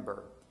become a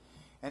member.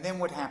 And then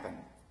what happened?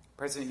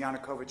 President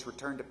Yanukovych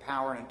returned to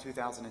power and in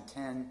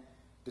 2010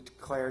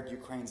 declared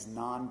Ukraine's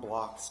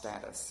non-bloc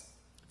status.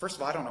 First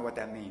of all, I don't know what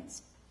that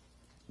means.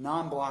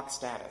 Non-bloc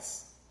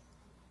status.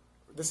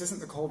 This isn't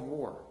the Cold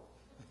War.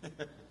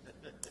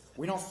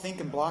 We don't think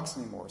in blocks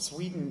anymore.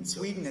 Sweden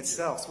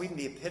itself,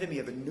 the epitome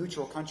of a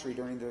neutral country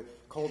during the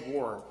Cold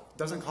War,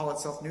 doesn't call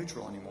itself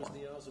neutral anymore.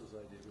 It was the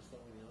Aussies' idea. It was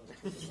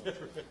following the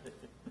Aussies.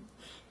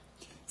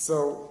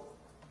 So,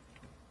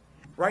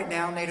 right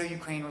now,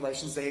 NATO-Ukraine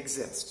relations, they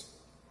exist.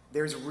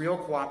 There's real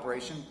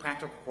cooperation,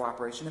 practical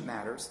cooperation, it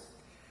matters.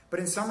 But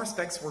in some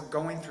respects, we're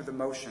going through the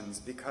motions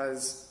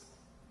because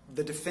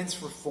the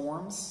defense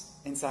reforms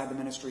inside the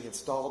ministry have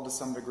stalled to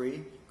some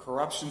degree.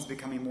 Corruption's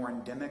becoming more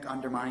endemic,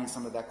 undermining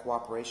some of that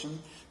cooperation.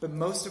 But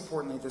most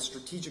importantly, the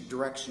strategic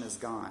direction is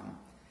gone.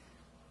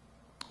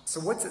 So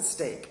what's at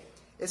stake?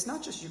 It's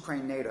not just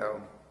Ukraine-NATO,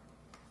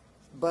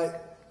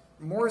 but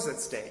more is at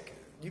stake.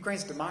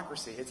 Ukraine's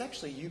democracy. It's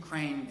actually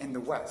Ukraine in the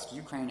West,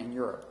 Ukraine in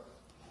Europe.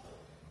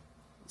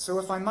 So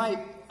if I might,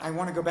 I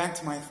want to go back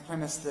to my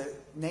premise that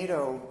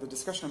NATO, the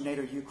discussion of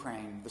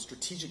NATO-Ukraine, the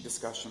strategic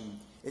discussion,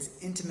 is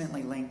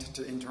intimately linked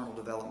to internal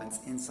developments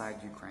inside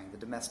Ukraine, the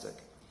domestic.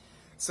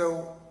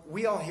 So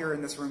we all here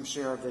in this room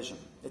share a vision.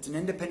 It's an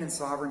independent,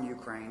 sovereign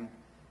Ukraine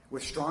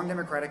with strong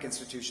democratic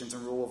institutions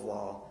and rule of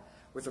law,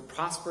 with a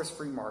prosperous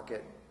free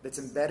market that's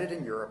embedded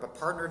in Europe, a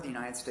partner of the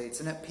United States,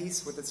 and at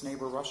peace with its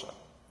neighbor Russia.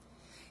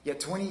 Yet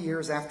 20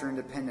 years after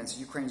independence,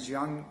 Ukraine's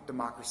young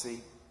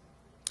democracy,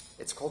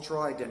 its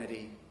cultural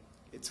identity,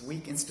 its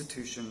weak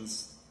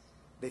institutions,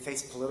 they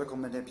face political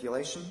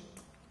manipulation,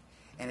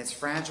 and its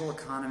fragile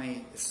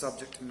economy is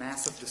subject to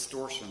massive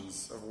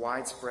distortions of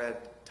widespread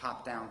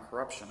top-down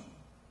corruption.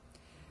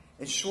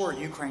 In short,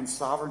 Ukraine's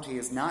sovereignty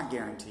is not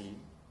guaranteed,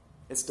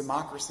 its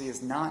democracy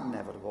is not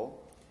inevitable,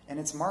 and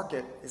its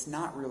market is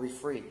not really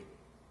free.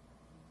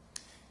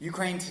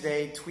 Ukraine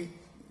today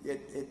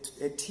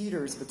it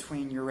teeters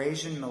between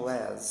Eurasian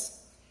malaise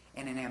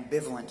and an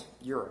ambivalent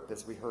Europe,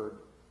 as we heard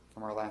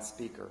from our last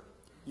speaker.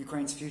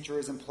 Ukraine's future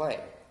is in play.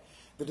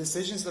 The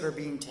decisions that are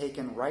being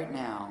taken right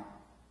now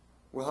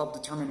will help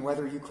determine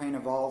whether Ukraine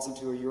evolves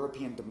into a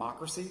European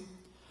democracy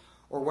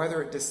or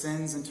whether it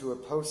descends into a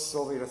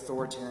post-Soviet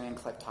authoritarian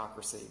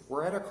kleptocracy.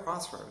 We're at a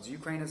crossroads.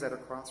 Ukraine is at a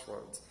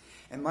crossroads.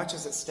 And much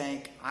is at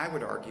stake, I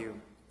would argue,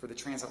 for the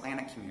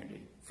transatlantic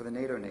community, for the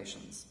NATO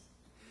nations.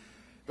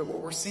 But what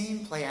we're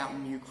seeing play out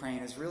in Ukraine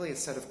is really a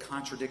set of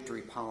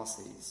contradictory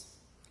policies.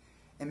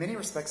 In many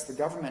respects, the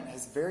government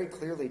has very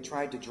clearly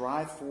tried to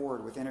drive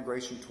forward with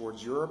integration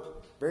towards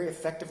Europe, very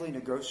effectively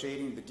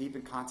negotiating the deep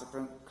and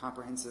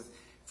comprehensive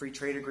free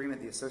trade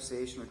agreement, the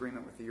association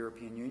agreement with the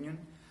European Union,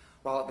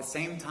 while at the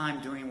same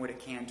time doing what it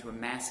can to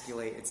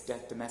emasculate its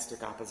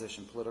domestic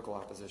opposition, political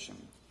opposition.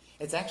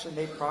 It's actually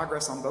made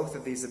progress on both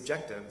of these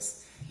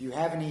objectives. You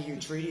have an EU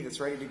treaty that's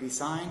ready to be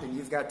signed, and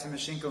you've got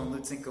Tymoshenko and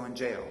Lutsenko in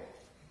jail.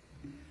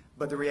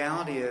 But the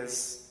reality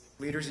is,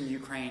 leaders in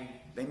Ukraine,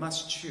 they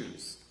must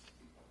choose.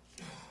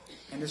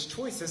 And this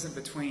choice isn't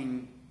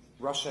between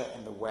Russia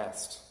and the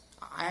West.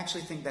 I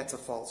actually think that's a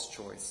false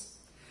choice.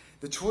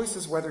 The choice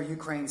is whether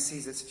Ukraine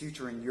sees its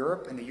future in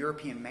Europe and the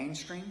European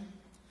mainstream,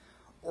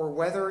 or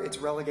whether it's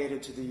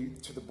relegated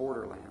to the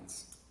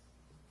borderlands.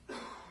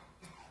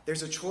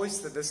 There's a choice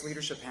that this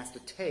leadership has to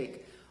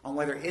take on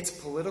whether its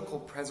political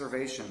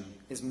preservation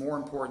is more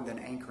important than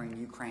anchoring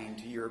Ukraine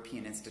to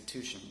European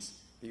institutions,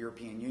 the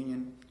European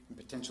Union, and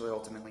potentially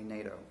ultimately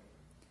NATO.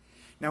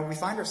 Now, we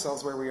find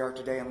ourselves where we are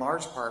today in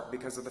large part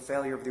because of the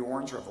failure of the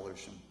Orange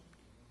Revolution.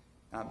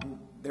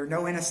 There are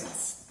no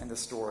innocents in the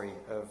story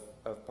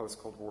of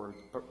post-Cold War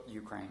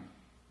Ukraine.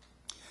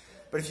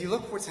 But if you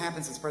look at what's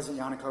happened since President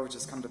Yanukovych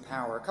has come to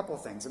power, a couple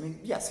of things. I mean,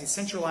 yes, he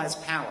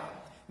centralized power.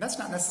 And that's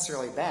not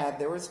necessarily bad.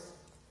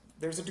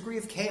 There's a degree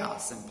of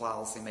chaos in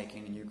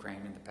policymaking in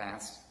Ukraine in the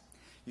past.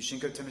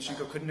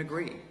 Timoshenko couldn't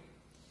agree.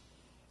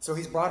 So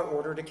he's brought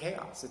order to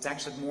chaos. It's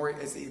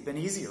been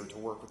easier to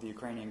work with the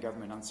Ukrainian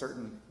government on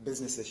certain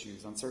business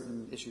issues, on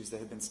certain issues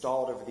that have been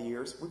stalled over the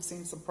years. We've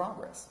seen some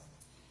progress.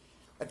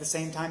 At the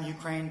same time,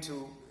 Ukraine,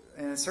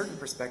 in a certain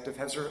perspective,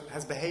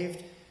 has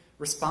behaved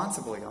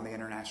responsibly on the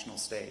international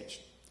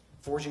stage,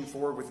 forging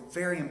forward with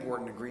very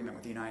important agreement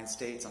with the United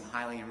States on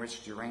highly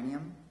enriched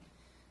uranium,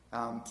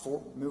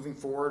 moving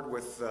forward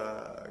with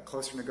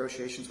closer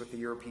negotiations with the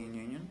European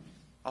Union.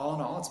 All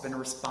in all, it's been a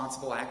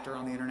responsible actor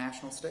on the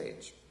international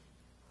stage.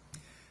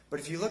 But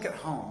if you look at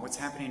home, what's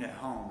happening at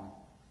home,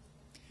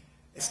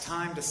 it's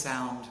time to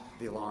sound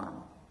the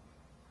alarm.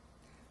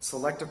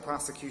 Selective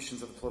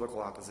prosecutions of the political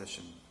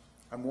opposition,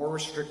 a more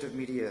restrictive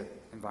media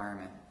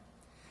environment,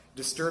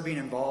 disturbing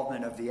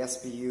involvement of the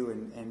SBU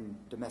in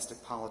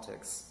domestic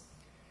politics,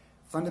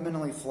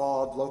 fundamentally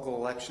flawed local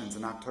elections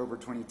in October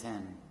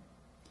 2010,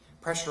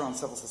 pressure on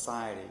civil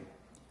society,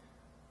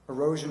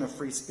 erosion of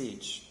free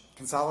speech,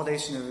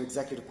 consolidation of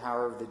executive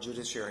power of the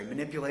judiciary,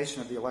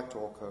 manipulation of the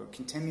electoral code,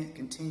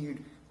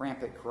 continued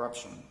rampant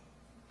corruption.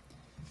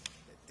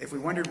 If we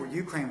wondered what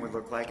Ukraine would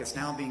look like, it's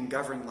now being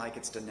governed like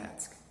it's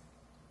Donetsk.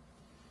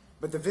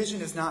 But the vision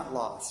is not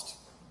lost.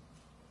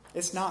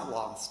 It's not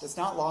lost. It's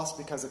not lost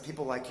because of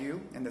people like you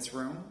in this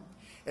room.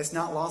 It's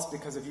not lost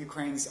because of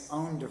Ukraine's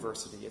own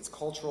diversity. Its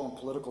cultural and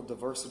political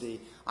diversity,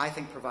 I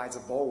think, provides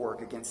a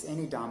bulwark against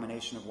any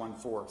domination of one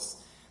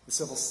force. The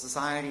civil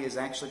society is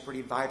actually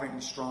pretty vibrant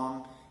and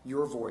strong.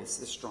 Your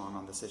voice is strong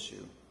on this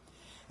issue.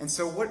 And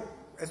so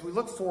as we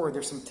look forward,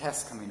 there's some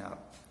tests coming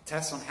up.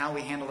 Tests on how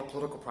we handle the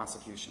political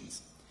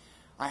prosecutions.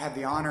 I had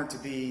the honor to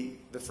be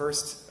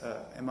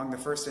among the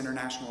first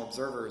international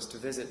observers to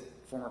visit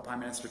former Prime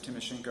Minister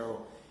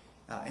Timoshenko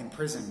in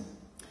prison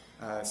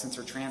since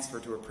her transfer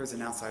to a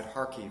prison outside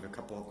Kharkiv a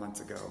couple of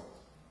months ago.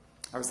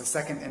 I was the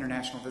second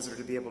international visitor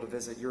to be able to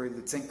visit Yuri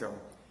Lutsenko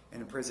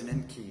in a prison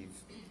in Kyiv.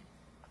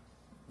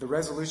 The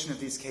resolution of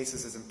these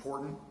cases is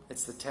important.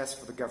 It's the test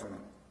for the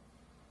government.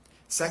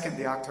 Second,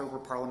 the October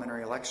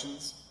parliamentary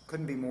elections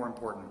couldn't be more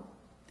important.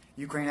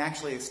 Ukraine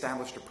actually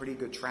established a pretty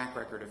good track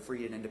record of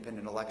free and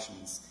independent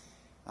elections.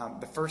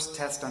 The first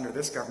test under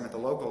this government, the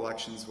local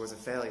elections, was a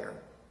failure.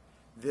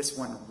 This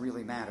one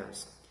really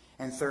matters.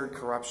 And third,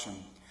 corruption.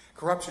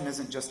 Corruption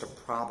isn't just a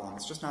problem.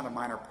 It's just not a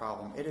minor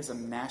problem. It is a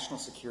national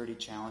security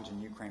challenge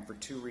in Ukraine for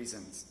two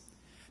reasons.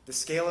 The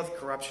scale of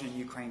corruption in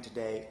Ukraine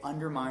today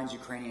undermines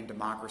Ukrainian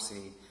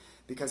democracy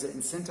because it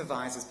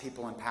incentivizes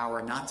people in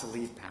power not to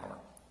leave power,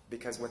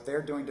 because what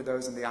they're doing to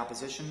those in the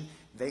opposition,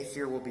 they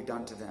fear will be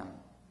done to them.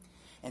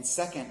 And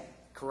second,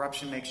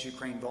 corruption makes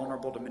Ukraine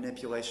vulnerable to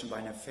manipulation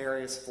by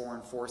nefarious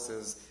foreign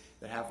forces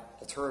that have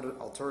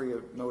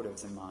ulterior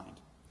motives in mind.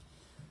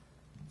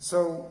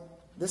 So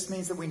this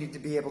means that we need to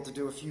be able to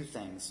do a few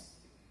things.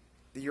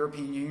 The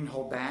European Union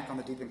hold back on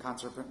the Deep and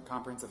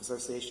Comprehensive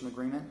Association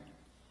Agreement,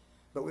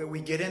 but we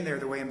get in there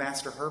the way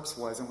Ambassador Herbst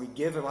was, and we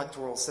give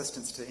electoral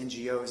assistance to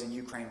NGOs in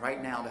Ukraine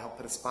right now to help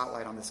put a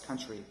spotlight on this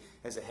country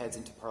as it heads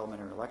into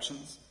parliamentary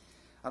elections.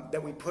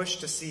 That we push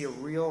to see a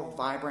real,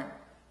 vibrant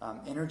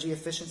energy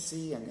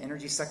efficiency and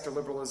energy sector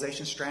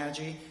liberalization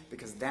strategy,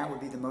 because that would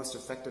be the most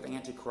effective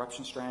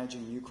anti-corruption strategy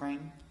in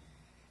Ukraine.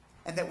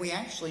 And that we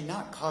actually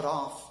not cut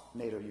off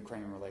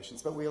NATO-Ukraine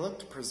relations, but we look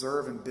to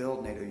preserve and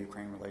build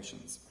NATO-Ukraine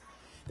relations.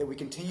 That we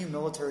continue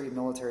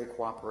military-to-military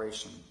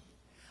cooperation.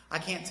 I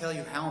can't tell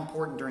you how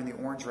important during the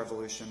Orange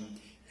Revolution,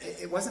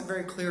 it wasn't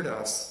very clear to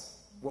us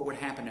what would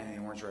happen in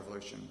the Orange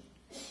Revolution.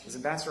 As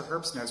Ambassador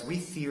Herbst knows, we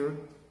feared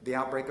the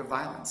outbreak of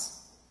violence.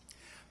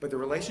 But the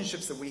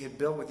relationships that we had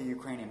built with the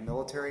Ukrainian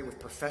military, with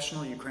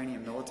professional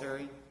Ukrainian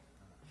military,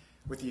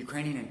 with the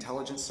Ukrainian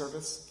intelligence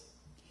service,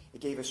 it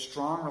gave us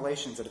strong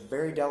relations at a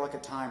very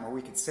delicate time where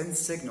we could send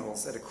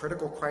signals at a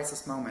critical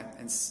crisis moment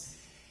and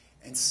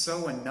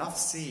sow enough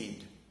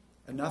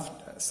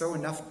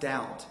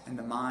doubt in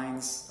the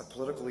minds of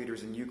political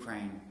leaders in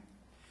Ukraine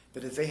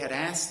that if they had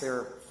asked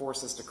their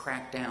forces to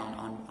crack down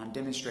on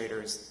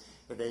demonstrators,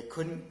 that they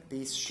couldn't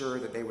be sure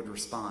that they would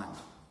respond.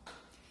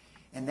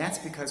 And that's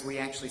because we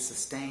actually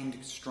sustained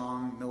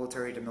strong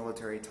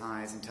military-to-military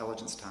ties,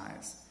 intelligence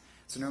ties.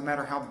 So no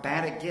matter how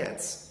bad it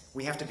gets,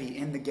 We have to be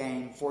in the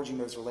game, forging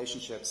those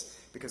relationships,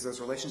 because those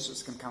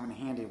relationships can come in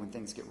handy when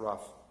things get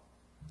rough.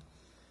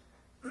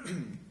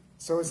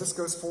 So as this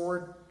goes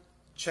forward,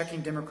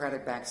 checking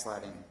democratic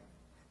backsliding,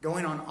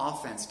 going on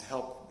offense to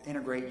help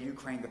integrate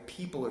Ukraine, the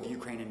people of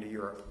Ukraine, into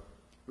Europe.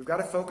 We've got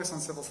to focus on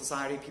civil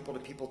society,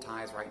 people-to-people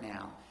ties right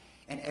now.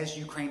 And as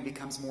Ukraine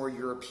becomes more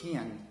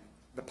European,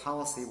 the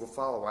policy will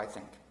follow, I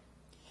think.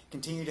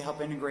 Continue to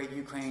help integrate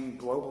Ukraine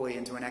globally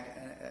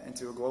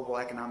into a global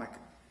economic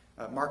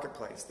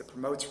marketplace that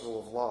promotes rule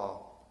of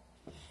law.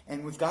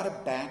 And we've got to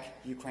back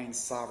Ukraine's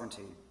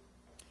sovereignty.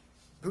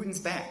 Putin's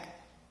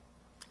back.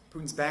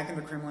 Putin's back in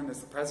the Kremlin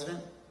as the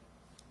president.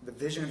 The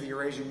vision of the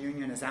Eurasian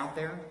Union is out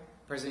there.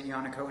 President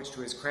Yanukovych,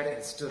 to his credit,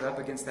 has stood up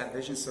against that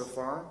vision so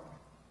far.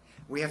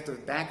 We have to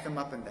back them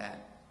up in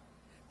that.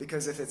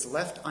 Because if it's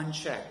left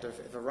unchecked,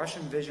 if a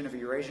Russian vision of a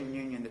Eurasian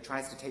Union that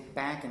tries to take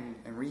back and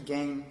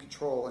regain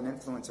control and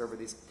influence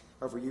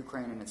over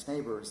Ukraine and its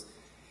neighbors,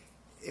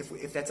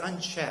 if that's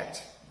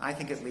unchecked, I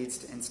think it leads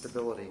to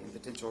instability and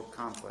potential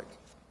conflict.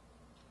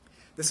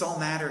 This all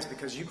matters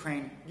because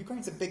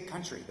Ukraine's a big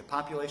country, the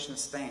population of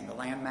Spain, the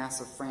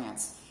landmass of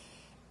France.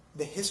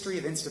 The history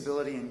of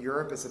instability in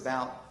Europe is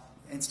about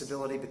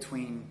instability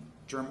between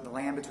the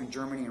land between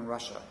Germany and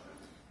Russia.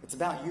 It's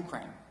about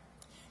Ukraine.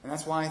 And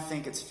that's why I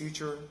think its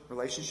future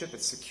relationship,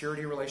 its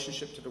security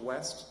relationship to the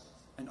West,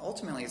 and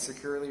ultimately its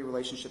security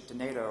relationship to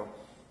NATO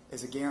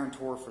is a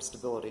guarantor for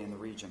stability in the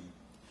region.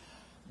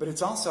 But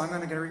it's also, I'm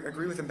going to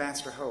agree with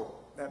Ambassador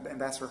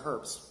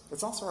Herbst,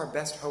 it's also our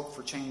best hope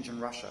for change in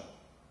Russia.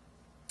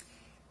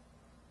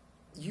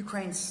 If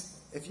Ukraine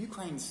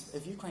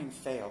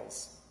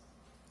fails,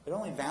 it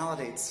only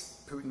validates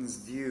Putin's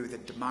view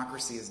that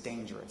democracy is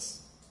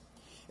dangerous.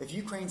 If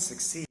Ukraine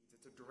succeeds,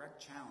 it's a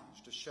direct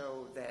challenge to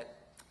show that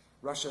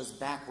Russia's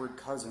backward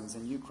cousins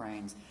and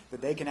Ukraine's,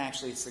 that they can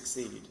actually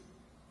succeed.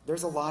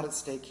 There's a lot at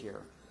stake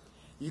here.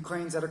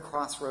 Ukraine's at a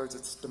crossroads.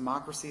 Its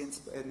democracy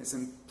is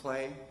in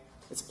play.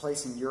 Its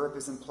place in Europe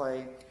is in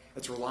play.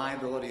 Its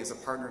reliability as a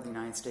partner of the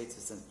United States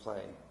is in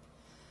play.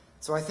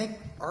 So I think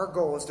our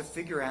goal is to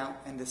figure out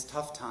in this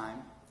tough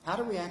time, how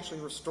do we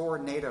actually restore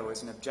NATO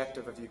as an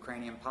objective of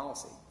Ukrainian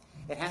policy?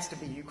 It has to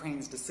be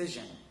Ukraine's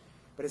decision,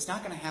 but it's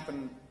not going to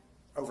happen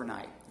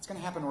overnight. It's going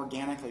to happen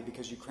organically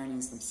because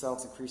Ukrainians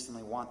themselves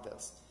increasingly want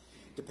this.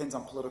 It depends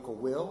on political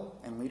will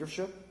and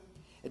leadership.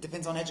 It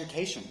depends on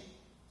education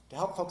to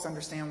help folks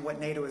understand what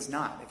NATO is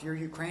not. If you're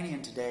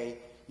Ukrainian today,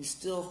 you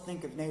still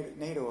think of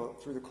NATO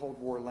through the Cold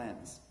War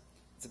lens.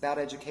 It's about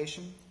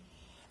education,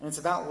 and it's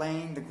about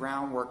laying the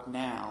groundwork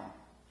now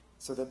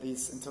so that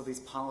until these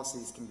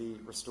policies can be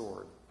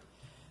restored.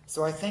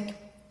 So I think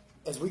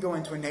as we go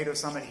into a NATO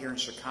summit here in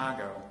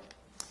Chicago,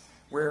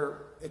 where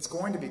it's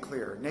going to be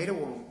clear, NATO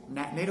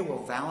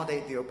will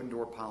validate the open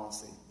door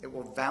policy. It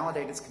will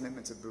validate its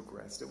commitments at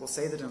Bucharest. It will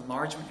say that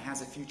enlargement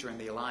has a future in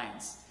the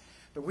alliance.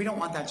 But we don't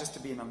want that just to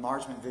be an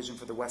enlargement vision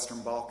for the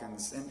Western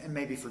Balkans and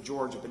maybe for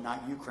Georgia, but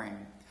not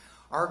Ukraine.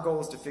 Our goal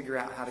is to figure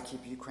out how to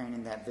keep Ukraine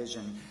in that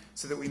vision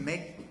so that we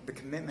make the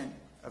commitment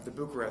of the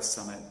Bucharest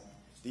summit,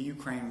 the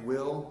Ukraine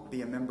will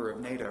be a member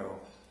of NATO,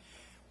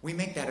 we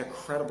make that a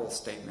credible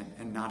statement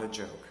and not a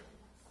joke.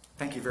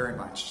 Thank you very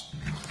much.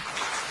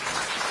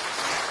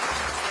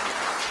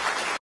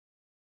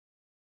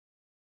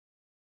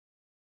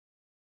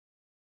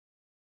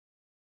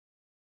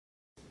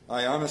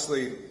 I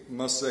honestly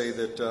must say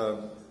that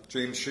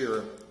James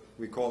Sherr,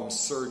 we call him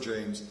Sir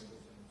James,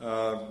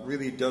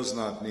 really does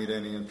not need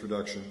any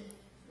introduction.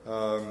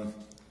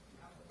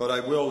 But I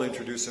will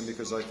introduce him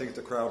because I think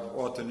the crowd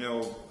ought to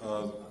know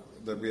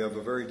that we have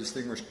a very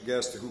distinguished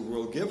guest who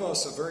will give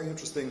us a very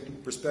interesting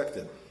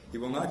perspective. He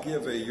will not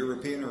give a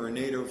European or a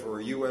native or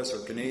a U.S.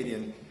 or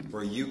Canadian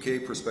or a U.K.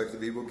 perspective.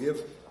 He will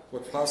give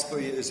what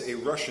possibly is a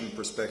Russian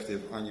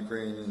perspective on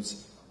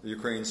Ukraine's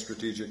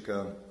strategic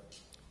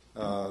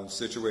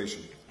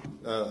situation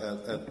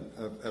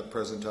at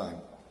present time.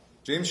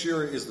 James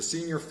Sherr is the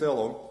senior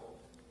fellow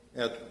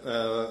at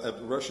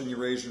the Russian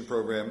Eurasian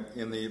Program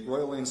in the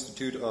Royal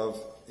Institute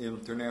of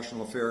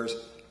International Affairs,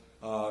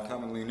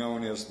 commonly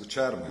known as the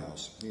Chatham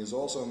House. He is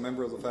also a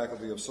member of the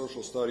Faculty of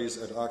Social Studies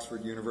at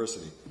Oxford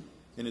University.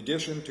 In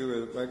addition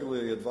to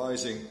regularly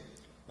advising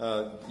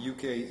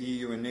UK,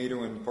 EU, and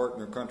NATO and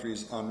partner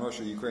countries on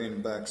Russia, Ukraine,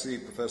 and Black Sea,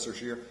 Professor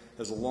Sherr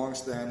has a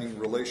long-standing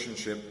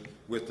relationship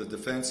with the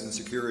defense and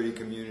security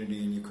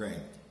community in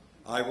Ukraine.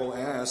 I will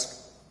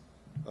ask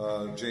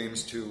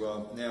James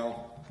to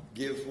now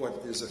give what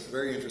is a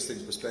very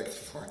interesting perspective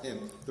for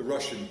him, the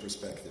Russian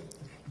perspective.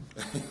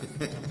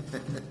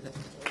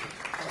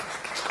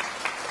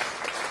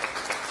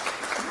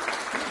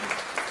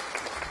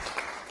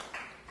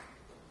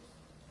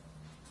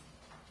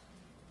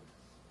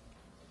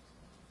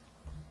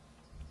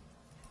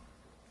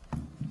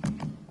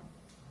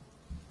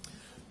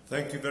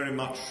 Thank you very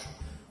much.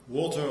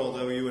 Walter,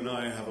 although you and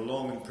I have a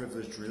long and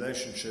privileged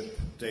relationship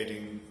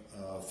dating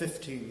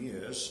 15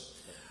 years,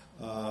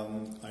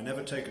 I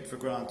never take it for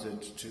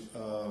granted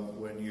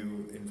when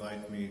you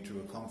invite me to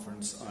a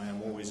conference. I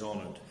am always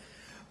honored.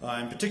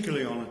 I'm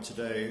particularly honored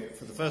today,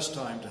 for the first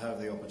time, to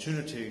have the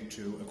opportunity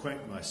to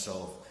acquaint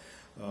myself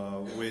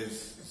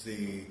with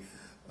the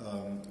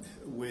Hromada,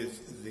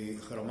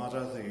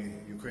 the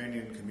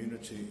Ukrainian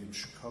community in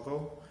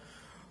Chicago,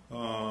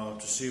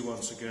 to see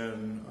once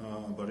again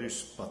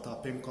Boris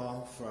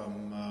Potapenko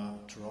from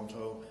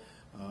Toronto,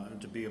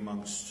 and to be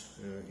amongst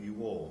you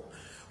all.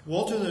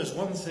 Walter, there's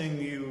one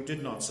thing you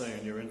did not say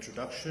in your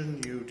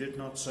introduction. You did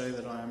not say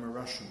that I am a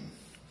Russian.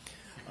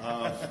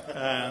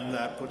 And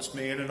that puts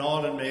me in an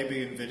odd and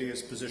maybe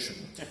invidious position.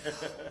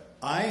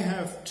 I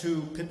have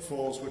two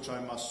pitfalls which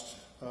I must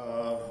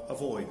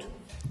avoid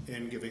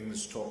in giving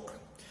this talk,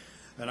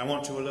 and I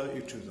want to alert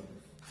you to them.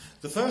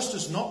 The first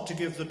is not to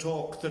give the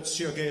talk that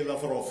Sergei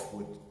Lavrov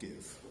would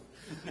give.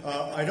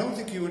 I don't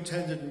think you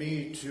intended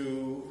me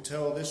to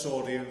tell this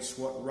audience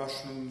what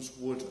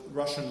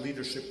Russian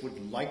leadership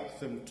would like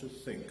them to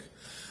think.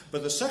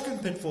 But the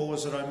second pitfall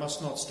was that I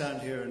must not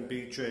stand here and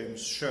be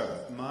James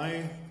Sherr.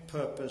 My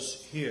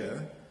purpose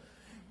here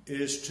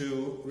is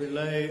to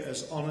relay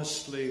as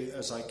honestly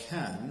as I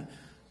can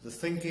the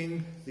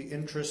thinking, the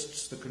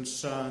interests, the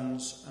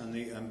concerns, and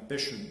the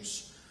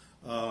ambitions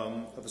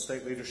of the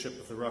state leadership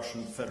of the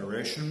Russian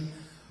Federation.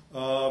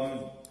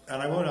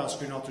 And I won't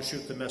ask you not to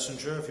shoot the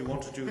messenger. If you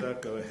want to do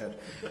that, go ahead.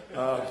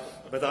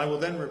 But I will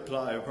then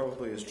reply,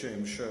 probably as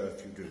James Sherr,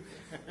 if you do.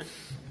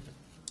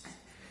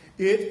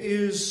 It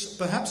is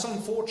perhaps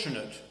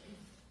unfortunate,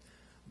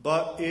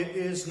 but it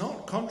is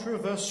not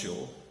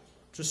controversial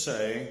to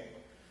say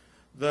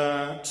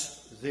that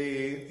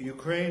the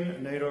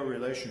Ukraine-NATO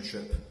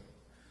relationship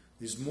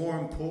is more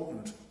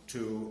important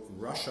to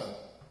Russia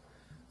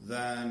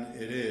than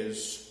it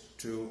is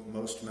to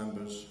most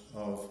members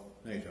of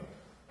NATO.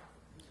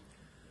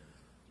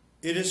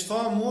 It is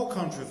far more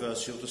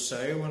controversial to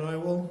say what I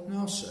will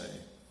now say,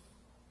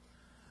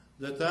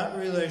 that that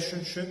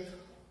relationship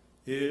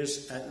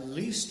is at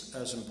least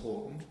as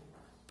important,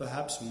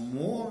 perhaps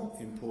more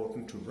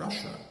important to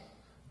Russia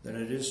than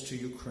it is to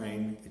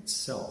Ukraine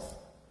itself.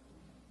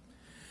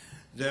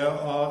 There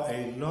are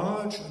a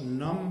large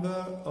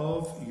number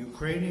of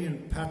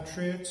Ukrainian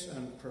patriots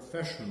and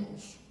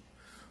professionals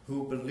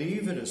who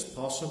believe it is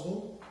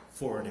possible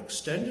for an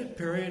extended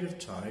period of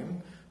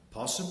time,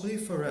 possibly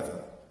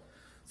forever,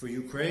 for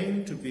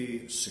Ukraine to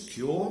be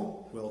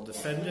secure, well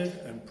defended,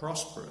 and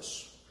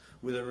prosperous,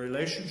 with a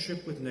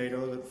relationship with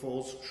NATO that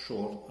falls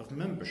short of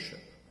membership.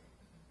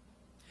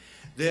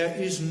 There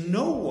is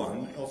no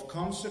one of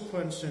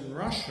consequence in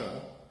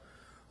Russia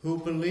who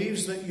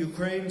believes that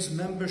Ukraine's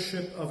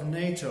membership of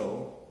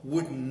NATO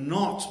would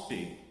not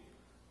be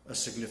a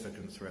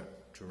significant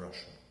threat to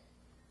Russia.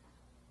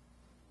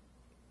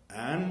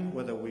 And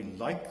whether we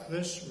like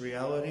this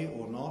reality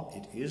or not,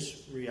 it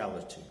is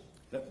reality.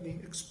 Let me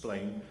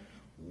explain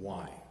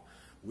why.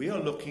 We are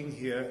looking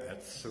here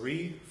at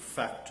three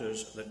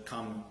factors that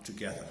come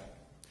together.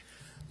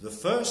 The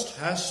first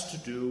has to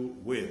do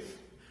with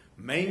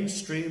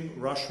mainstream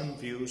Russian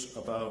views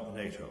about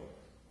NATO.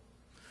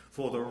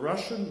 For the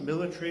Russian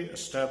military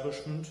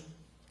establishment,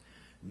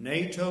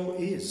 NATO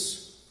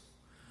is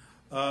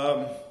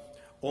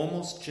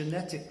almost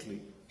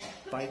genetically,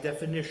 by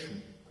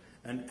definition,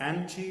 an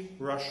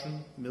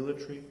anti-Russian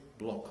military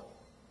bloc.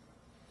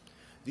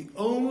 The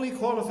only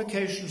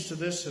qualifications to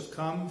this have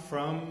come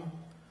from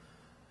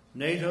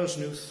NATO's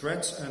new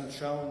threats and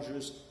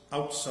challenges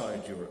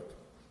outside Europe,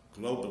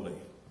 globally,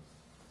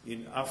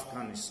 in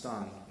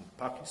Afghanistan and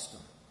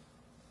Pakistan.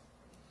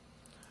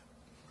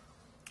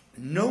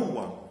 No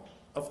one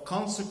of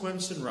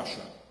consequence in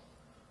Russia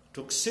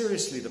took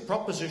seriously the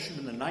proposition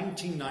in the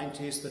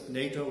 1990s that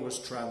NATO was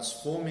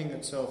transforming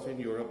itself in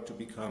Europe to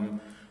become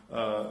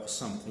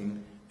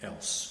something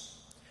else.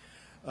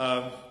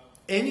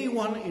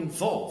 Anyone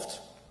involved,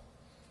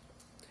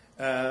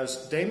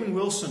 as Damon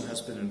Wilson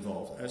has been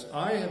involved, as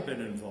I have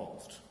been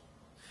involved,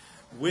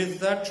 with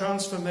that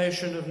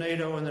transformation of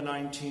NATO in the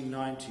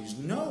 1990s,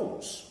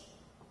 knows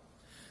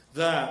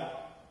that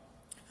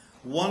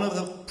one of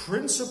the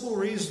principal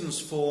reasons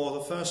for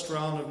the first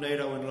round of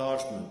NATO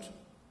enlargement,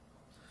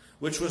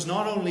 which was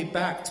not only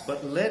backed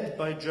but led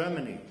by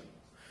Germany,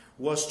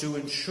 was to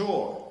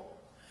ensure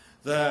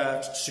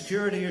that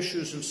security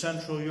issues in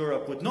Central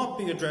Europe would not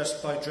be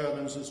addressed by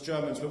Germans as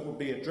Germans, but would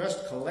be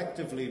addressed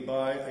collectively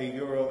by a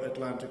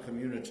Euro-Atlantic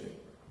community.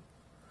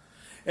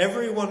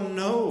 Everyone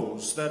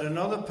knows that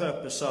another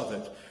purpose of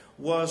it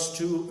was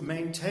to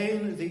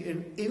maintain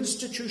the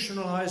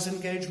institutionalized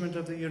engagement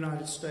of the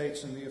United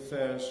States in the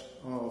affairs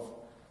of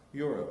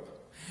Europe.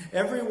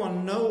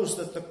 Everyone knows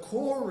that the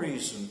core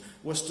reason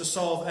was to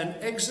solve an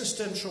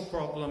existential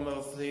problem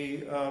of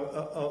the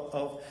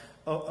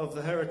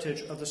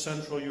heritage of the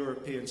Central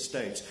European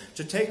states,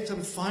 to take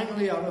them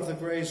finally out of the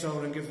grey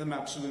zone and give them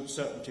absolute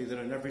certainty that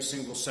in every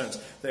single sense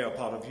they are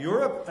part of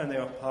Europe and they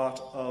are part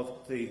of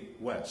the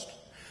West.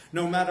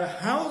 No matter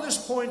how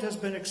this point has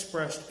been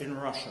expressed in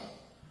Russia,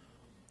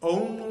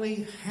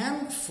 only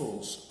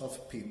handfuls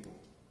of people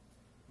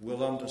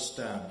will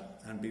understand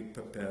and be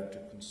prepared to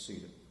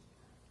concede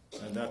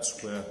it. And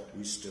that's where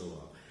we still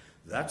are.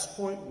 That's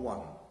point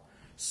one.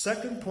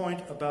 Second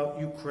point about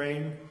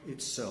Ukraine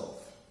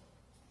itself.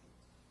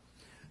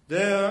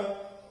 There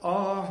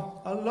are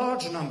a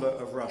large number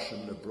of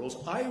Russian liberals,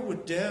 I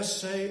would dare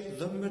say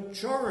the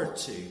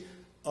majority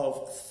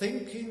of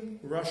thinking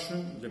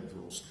Russian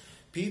liberals,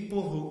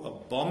 people who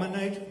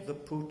abominate the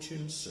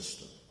Putin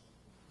system,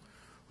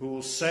 who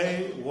will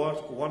say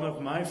what one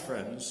of my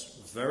friends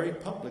very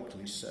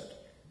publicly said.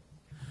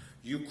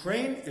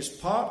 Ukraine is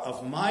part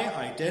of my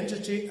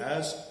identity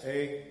as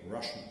a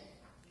Russian.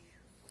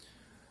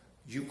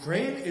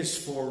 Ukraine is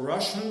for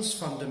Russians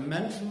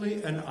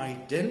fundamentally an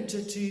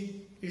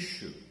identity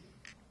issue.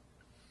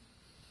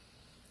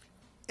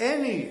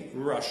 Any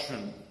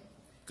Russian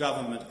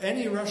government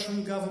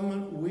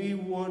we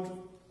would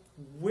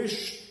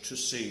wish to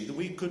see, that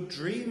we could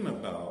dream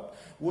about,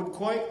 would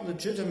quite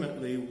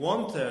legitimately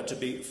want there to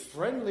be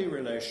friendly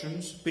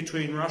relations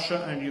between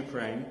Russia and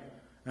Ukraine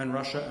and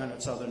Russia and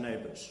its other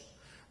neighbors.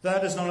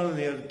 That is not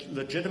only a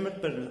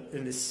legitimate but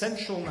an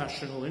essential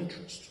national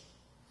interest.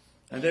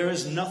 And there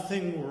is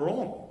nothing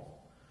wrong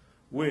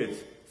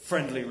with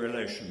friendly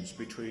relations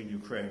between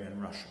Ukraine and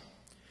Russia.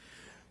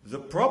 The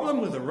problem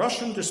with the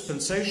Russian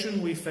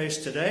dispensation we face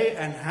today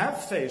and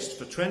have faced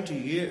for 20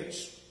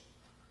 years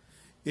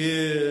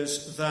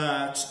is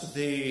that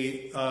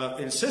the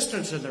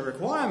insistence and the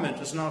requirement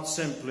is not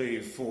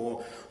simply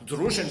for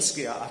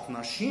дружеские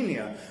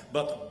отношения,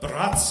 but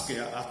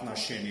братские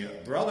отношения,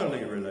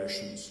 brotherly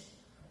relations.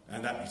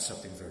 And that means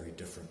something very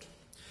different.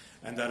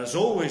 And that has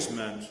always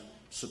meant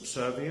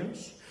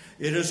subservience.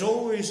 It has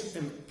always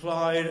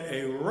implied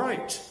a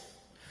right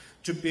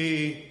to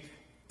be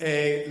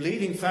a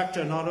leading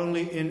factor not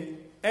only in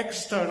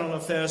external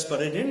affairs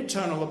but in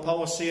internal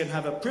policy and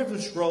have a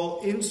privileged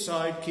role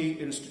inside key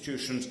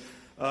institutions,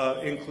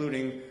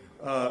 including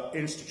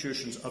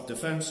institutions of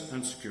defense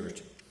and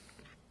security.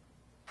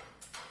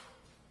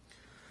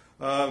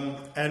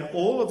 And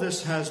all of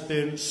this has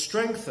been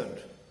strengthened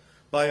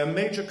by a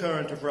major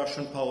current of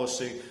Russian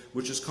policy,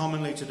 which is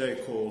commonly today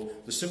called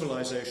the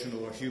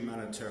civilizational or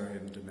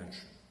humanitarian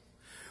dimension.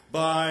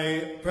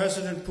 By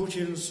President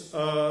Putin's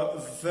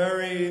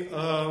very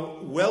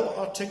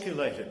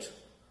well-articulated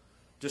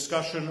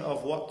discussion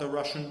of what the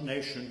Russian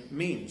nation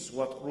means,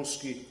 what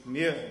Ruski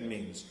mir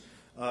means,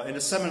 in a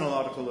seminal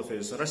article of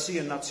his,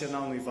 Россия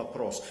национальный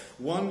вопрос,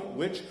 one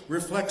which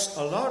reflects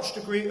a large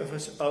degree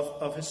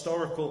of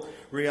historical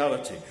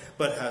reality,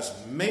 but has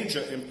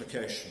major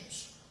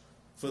implications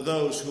for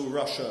those who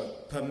Russia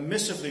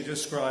permissively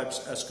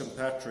describes as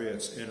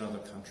compatriots in other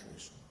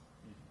countries.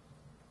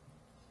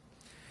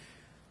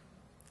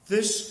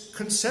 This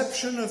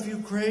conception of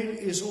Ukraine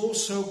is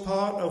also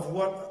part of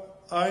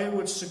what I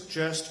would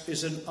suggest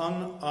is an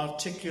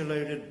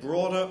unarticulated,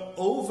 broader,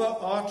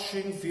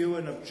 overarching view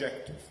and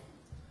objective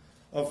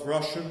of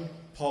Russian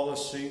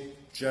policy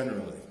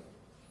generally.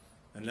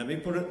 And let me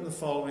put it in the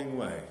following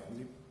way. Let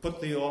me put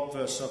the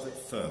obverse of it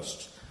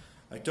first.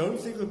 I don't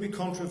think it would be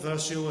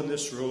controversial in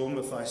this room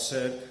if I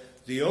said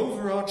the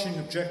overarching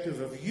objective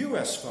of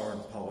US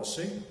foreign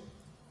policy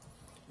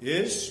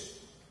is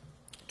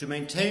to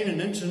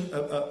maintain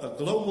a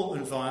global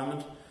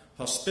environment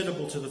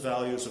hospitable to the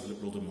values of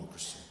liberal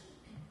democracy.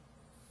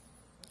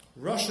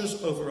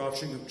 Russia's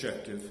overarching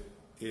objective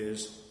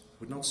is,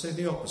 I would not say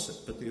the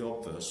opposite, but the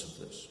obverse of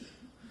this.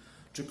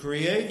 To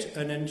create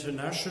an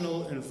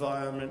international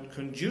environment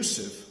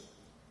conducive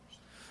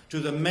to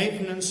the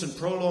maintenance and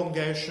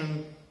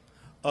prolongation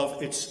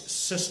of its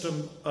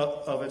system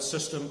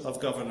of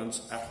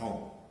governance at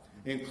home,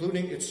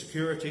 including its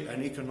security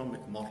and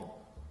economic model.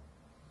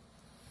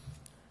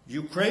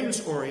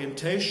 Ukraine's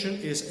orientation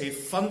is a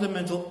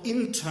fundamental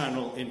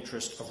internal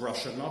interest of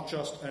Russia, not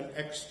just an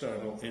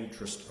external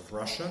interest of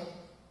Russia.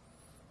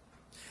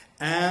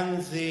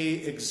 And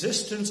the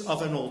existence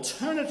of an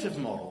alternative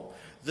model,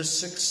 the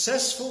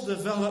successful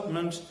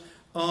development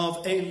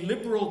of a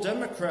liberal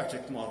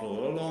democratic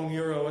model along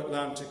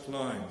Euro-Atlantic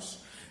lines,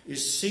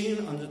 is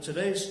seen under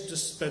today's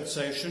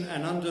dispensation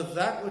and under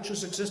that which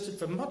has existed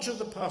for much of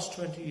the past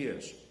 20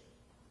 years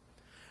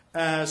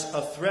as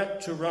a threat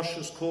to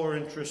Russia's core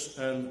interests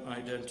and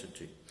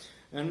identity.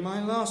 And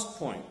my last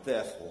point,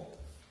 therefore,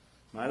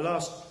 my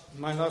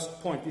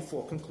last point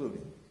before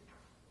concluding,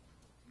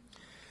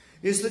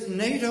 is that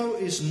NATO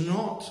is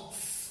not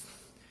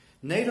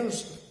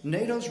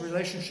NATO's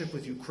relationship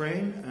with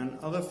Ukraine and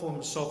other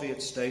former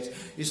Soviet states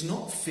is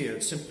not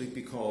feared simply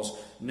because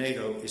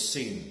NATO is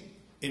seen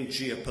in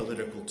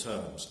geopolitical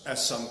terms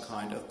as some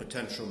kind of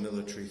potential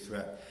military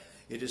threat.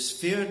 It is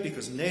feared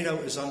because NATO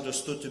is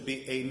understood to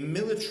be a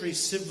military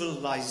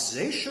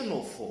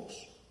civilizational force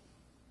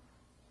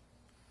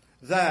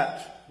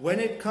that, when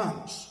it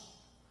comes,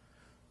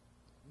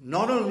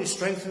 not only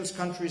strengthens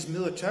countries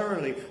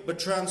militarily, but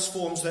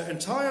transforms their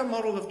entire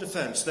model of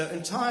defense, their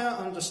entire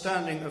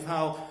understanding of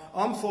how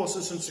armed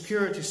forces and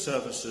security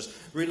services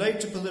relate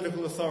to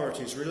political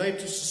authorities, relate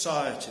to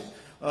society,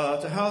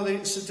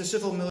 to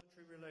civil military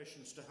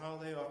relations, to how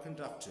they are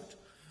conducted,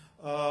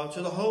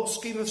 to the whole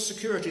scheme of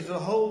security, to the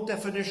whole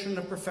definition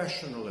of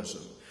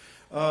professionalism,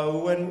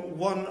 when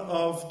one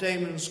of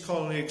Damon's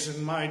colleagues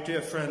and my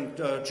dear friend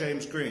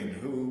James Green,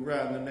 who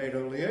ran the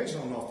NATO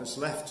liaison office,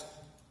 left.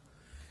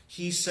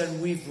 He said,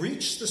 we've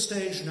reached the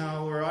stage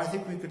now where I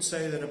think we could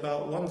say that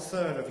about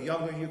 1/3 of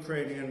younger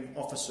Ukrainian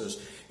officers,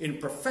 in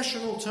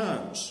professional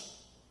terms,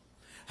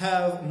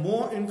 have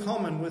more in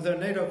common with their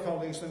NATO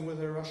colleagues than with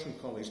their Russian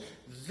colleagues.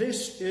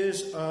 This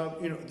is,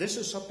 this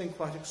is something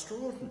quite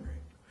extraordinary.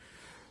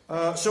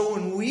 So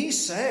when we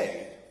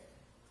say,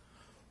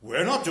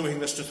 we're not doing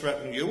this to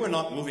threaten you, we're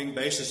not moving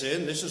bases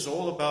in, this is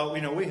all about,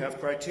 we have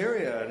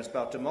criteria, and it's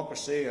about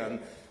democracy and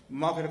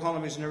market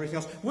economies and everything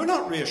else. We're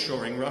not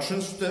reassuring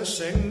Russians. They're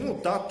saying, no,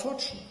 da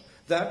точно.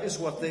 That is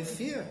what they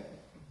fear.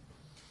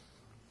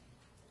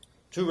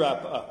 To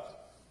wrap up,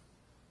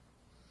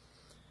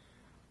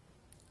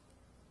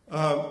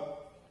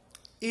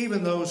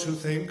 even those who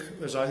think,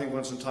 as I think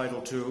one's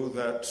entitled to,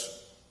 that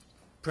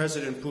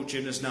President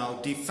Putin is now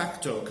de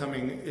facto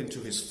coming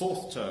into his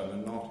 4th term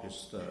and not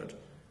his 3rd,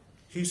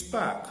 he's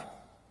back.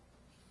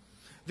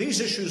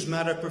 These issues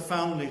matter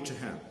profoundly to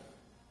him.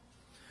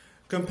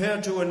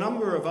 Compared to a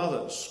number of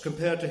others,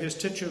 compared to his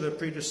titular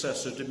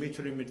predecessor,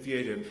 Dmitry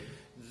Medvedev,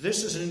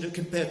 this is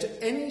compared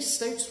to any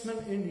statesman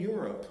in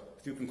Europe,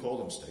 if you can call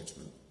them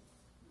statesmen.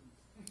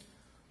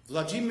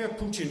 Vladimir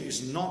Putin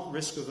is not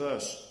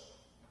risk-averse.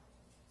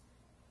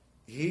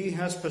 He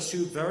has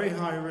pursued very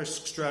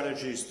high-risk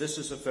strategies. This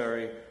is a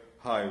very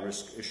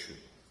high-risk issue.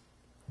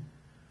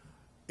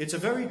 It's a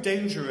very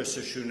dangerous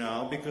issue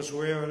now because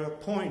we're at a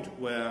point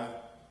where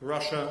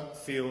Russia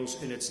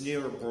feels in its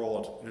near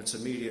abroad, in its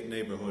immediate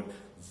neighborhood,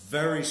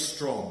 very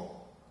strong.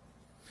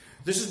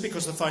 This is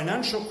because the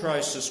financial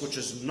crisis, which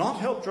has not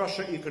helped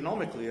Russia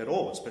economically at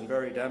all, it's been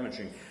very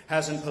damaging,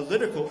 has in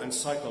political and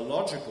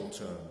psychological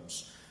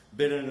terms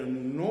been an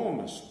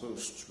enormous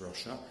boost to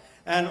Russia.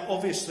 And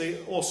obviously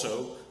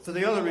also, for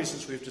the other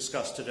reasons we've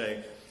discussed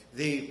today,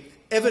 the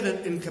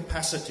evident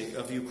incapacity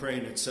of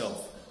Ukraine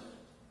itself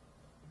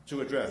to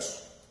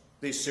address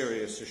these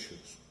serious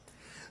issues.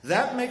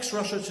 That makes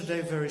Russia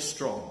today very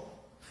strong.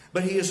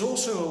 But he is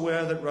also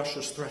aware that Russia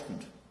is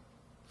threatened.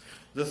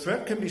 The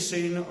threat can be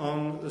seen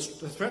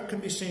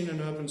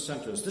in urban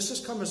centers. This has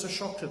come as a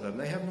shock to them.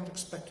 They have not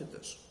expected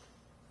this.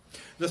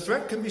 The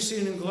threat can be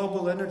seen in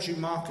global energy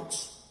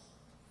markets.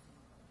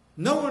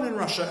 No one in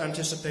Russia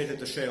anticipated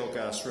the shale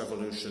gas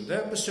revolution.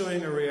 They're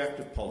pursuing a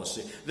reactive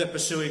policy. They're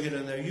pursuing it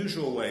in their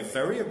usual way,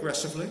 very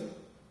aggressively,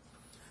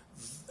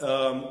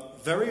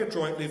 very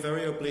adroitly,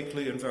 very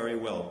obliquely, and very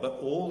well. But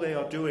all they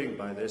are doing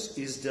by this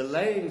is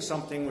delaying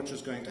something which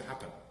is going to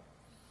happen.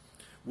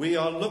 We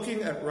are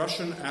looking at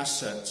Russian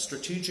assets,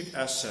 strategic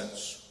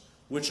assets,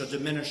 which are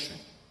diminishing.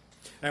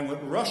 And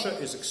what Russia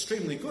is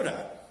extremely good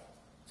at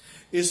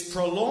is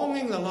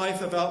prolonging the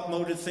life of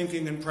outmoded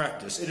thinking and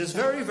practice. It is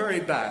very,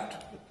 very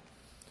bad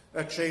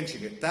at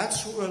changing it.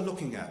 That's what we're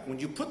looking at. When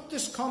you put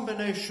this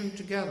combination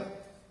together,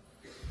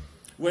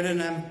 when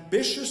an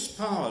ambitious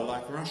power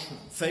like Russia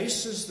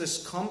faces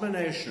this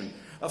combination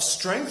of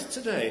strength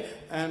today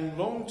and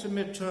long to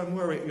mid-term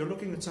worry, you're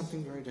looking at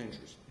something very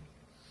dangerous.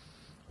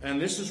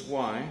 And this is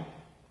why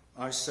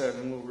I said,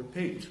 and will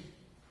repeat,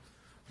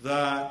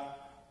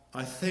 that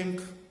I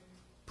think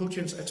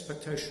Putin's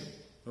expectation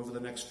over the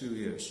next few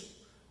years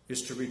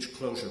is to reach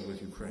closure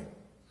with Ukraine.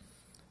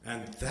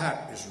 And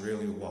that is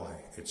really why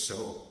it's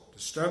so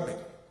disturbing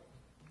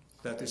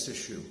that this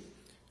issue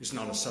is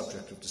not a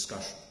subject of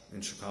discussion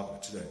in Chicago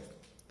today.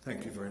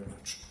 Thank you very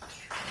much.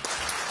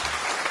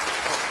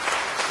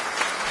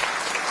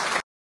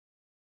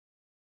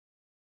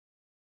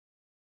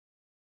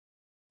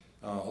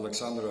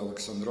 Alexandr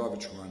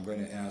Alexandrovych, who I'm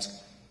going to ask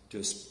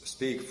to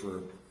speak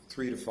for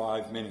 3 to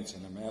 5 minutes,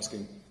 and I'm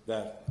asking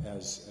that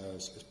as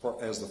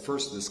the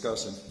first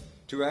discussant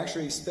to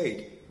actually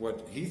state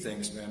what he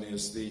thinks then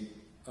is the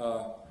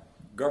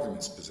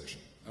government's position.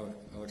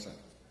 Alexandr,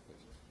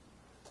 please.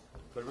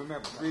 But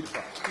remember, 3 to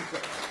 5.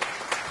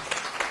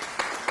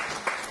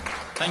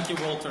 Thank you,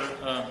 Walter.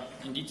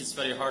 Indeed, it's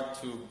very hard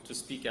to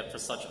speak after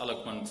such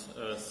eloquent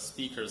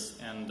speakers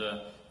and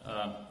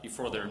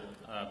before their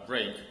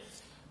break.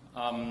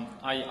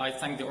 I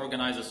thank the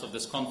organizers of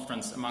this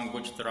conference, among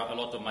which there are a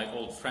lot of my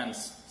old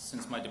friends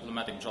since my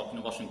diplomatic job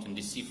in Washington,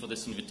 D.C., for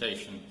this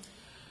invitation.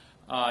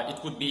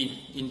 It would be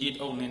indeed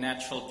only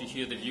natural to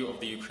hear the view of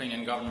the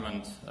Ukrainian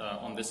government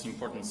on this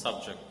important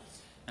subject.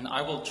 And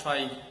I will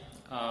try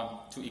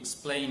to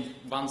explain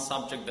one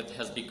subject that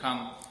has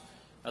become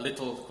a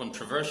little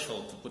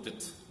controversial, to put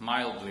it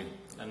mildly,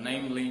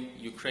 namely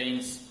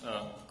Ukraine's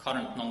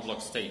current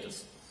non-bloc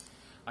status.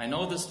 I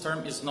know this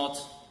term is not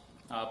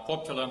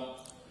popular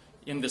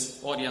in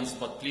this audience,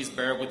 but please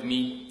bear with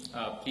me,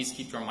 please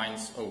keep your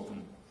minds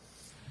open.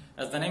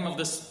 As the name of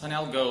this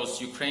panel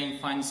goes, Ukraine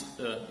finds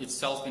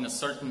itself in a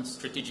certain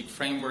strategic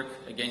framework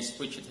against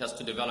which it has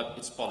to develop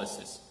its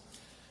policies.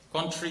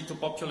 Contrary to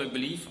popular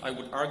belief, I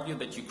would argue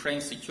that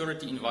Ukraine's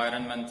security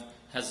environment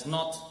has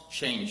not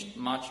changed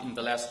much in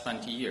the last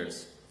 20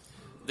 years.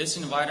 This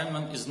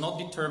environment is not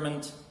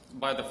determined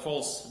by the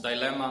false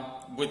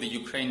dilemma with the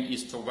Ukraine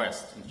east or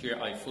west, and here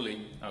I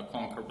fully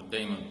concur with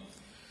Damon.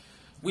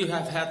 We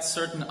have had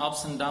certain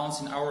ups and downs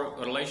in our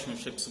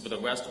relationships with the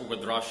West or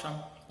with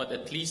Russia, but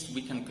at least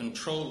we can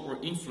control or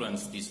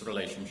influence these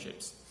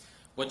relationships.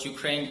 What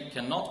Ukraine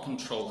cannot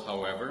control,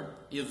 however,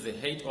 is the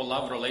hate or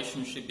love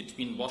relationship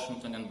between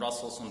Washington and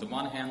Brussels on the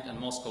one hand and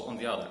Moscow on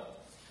the other.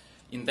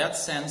 In that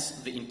sense,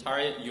 the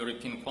entire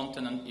European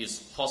continent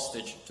is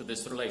hostage to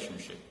this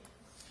relationship.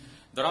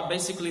 There are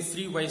basically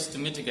three ways to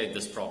mitigate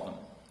this problem.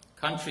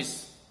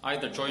 Countries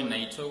either join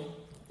NATO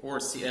or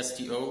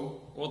CSTO,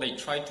 or they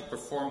try to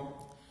perform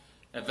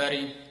a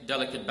very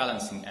delicate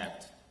balancing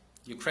act.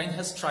 Ukraine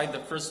has tried the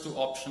first two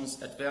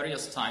options at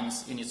various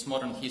times in its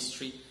modern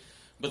history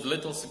with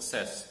little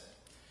success.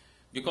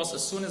 Because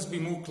as soon as we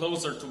move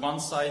closer to one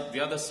side,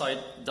 the other side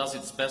does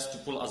its best to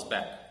pull us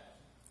back.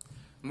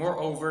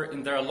 Moreover,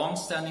 in their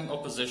long-standing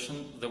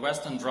opposition, the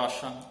West and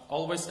Russia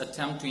always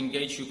attempt to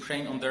engage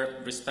Ukraine on their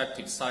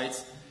respective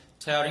sides,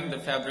 tearing the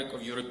fabric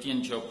of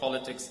European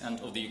geopolitics and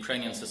of the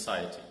Ukrainian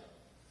society.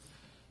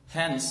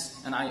 Hence,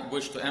 and I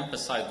wish to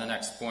emphasize the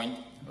next point,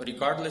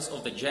 regardless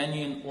of the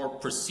genuine or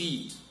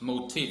perceived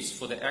motives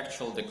for the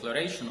actual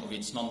declaration of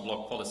its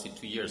non-bloc policy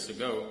 2 years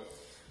ago,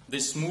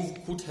 this move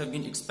could have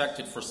been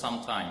expected for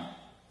some time.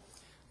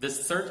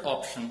 This third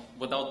option,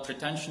 without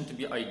pretension to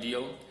be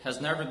ideal, has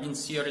never been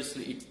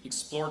seriously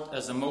explored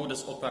as a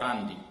modus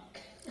operandi.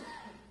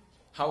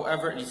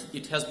 However,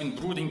 it has been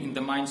brooding in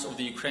the minds of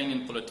the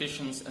Ukrainian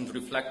politicians and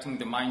reflecting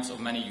the minds of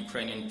many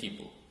Ukrainian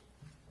people.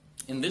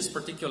 In this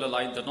particular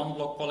light, the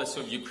non-bloc policy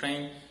of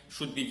Ukraine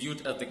should be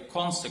viewed as the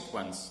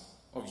consequence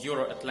of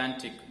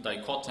Euro-Atlantic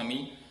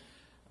dichotomy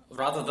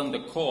rather than the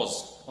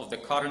cause of the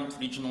current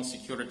regional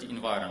security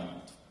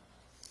environment.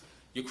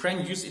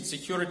 Ukraine views its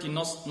security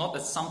not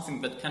as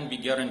something that can be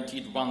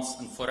guaranteed once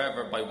and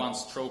forever by one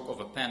stroke of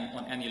a pen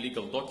on any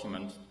legal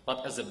document,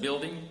 but as a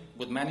building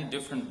with many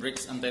different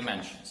bricks and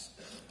dimensions.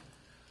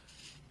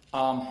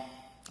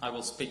 I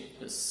will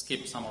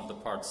skip some of the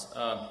parts.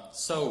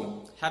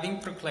 So, having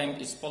proclaimed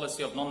its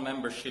policy of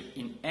non-membership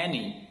in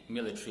any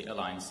military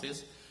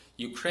alliances,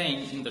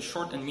 Ukraine, in the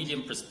short and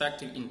medium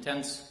perspective,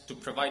 intends to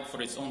provide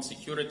for its own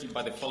security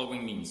by the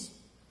following means.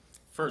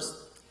 First,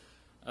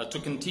 to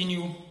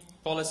continue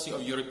policy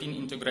of European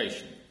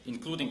integration,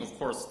 including, of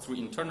course, through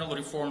internal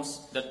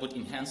reforms that would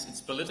enhance its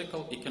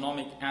political,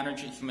 economic,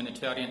 energy,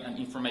 humanitarian and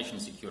information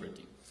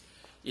security.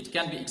 It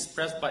can be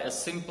expressed by a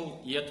simple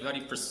yet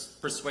very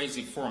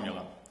persuasive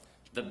formula.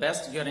 The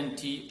best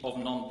guarantee of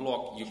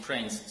non-bloc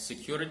Ukraine's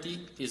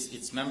security is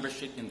its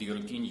membership in the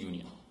European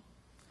Union.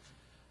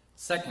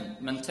 Second,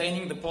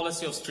 maintaining the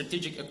policy of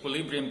strategic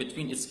equilibrium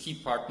between its key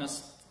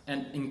partners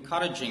and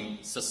encouraging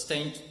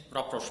sustained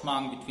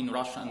rapprochement between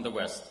Russia and the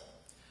West.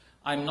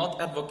 I'm not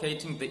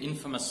advocating the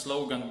infamous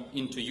slogan,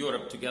 "Into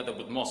Europe together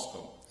with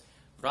Moscow."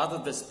 Rather,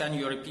 the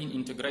pan-European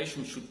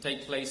integration should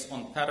take place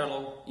on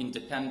parallel,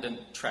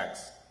 independent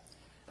tracks.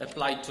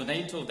 Applied to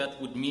NATO,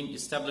 that would mean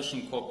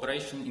establishing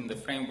cooperation in the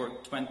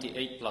framework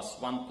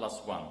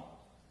 28+1+1.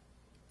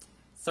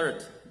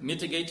 Third,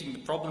 mitigating the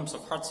problems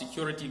of hard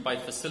security by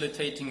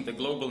facilitating the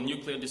global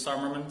nuclear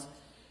disarmament,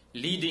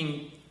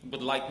 leading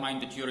with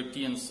like-minded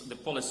Europeans the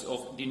policy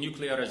of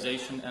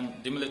denuclearization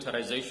and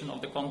demilitarization of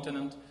the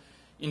continent,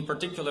 in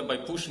particular by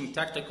pushing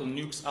tactical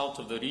nukes out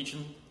of the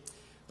region,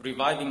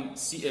 reviving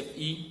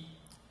CFE,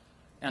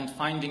 and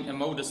finding a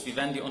modus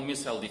vivendi on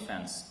missile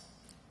defense,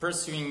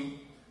 pursuing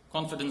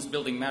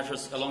confidence-building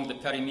measures along the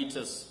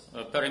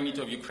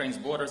perimeter of Ukraine's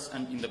borders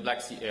and in the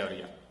Black Sea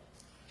area.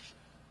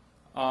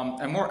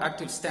 A more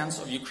active stance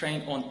of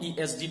Ukraine on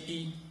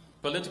ESDP,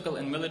 political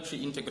and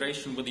military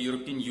integration with the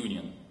European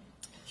Union.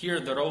 Here,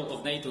 the role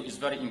of NATO is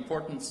very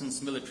important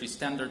since military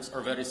standards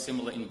are very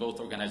similar in both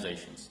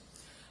organizations.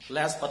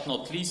 Last but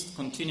not least,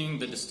 continuing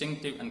the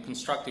distinctive and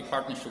constructive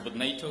partnership with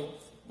NATO,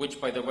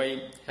 which, by the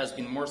way, has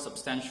been more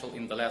substantial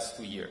in the last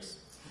 2 years.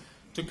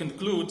 To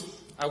conclude,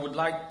 I would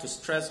like to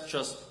stress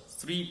just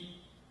three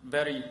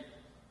very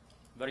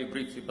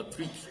briefly, but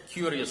three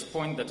curious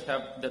points that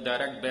have the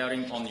direct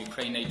bearing on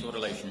Ukraine-NATO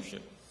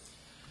relationship.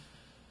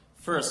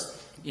 First,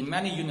 in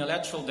many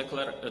unilateral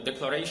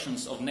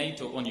declarations of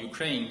NATO on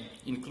Ukraine,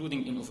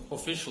 including in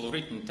official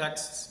written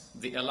texts,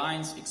 the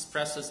alliance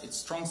expresses its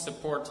strong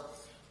support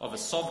of a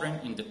sovereign,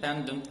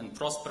 independent and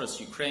prosperous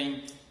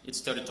Ukraine,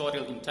 its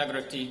territorial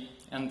integrity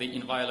and the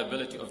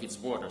inviolability of its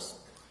borders.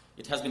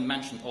 It has been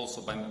mentioned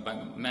also by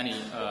many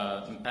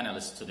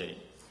panelists today.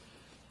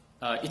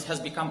 It has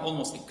become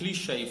almost a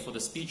cliché for the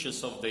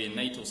speeches of the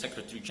NATO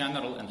Secretary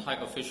General and high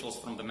officials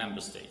from the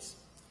member states.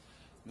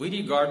 We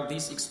regard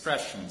these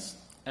expressions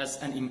as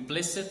an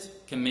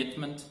implicit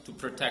commitment to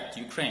protect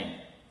Ukraine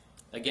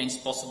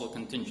against possible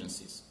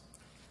contingencies.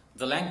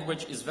 The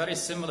language is very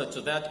similar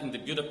to that in the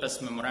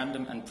Budapest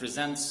Memorandum and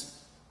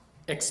presents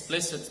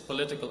explicit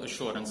political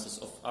assurances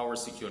of our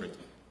security.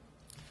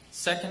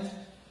 Second,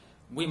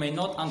 we may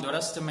not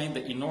underestimate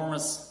the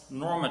enormous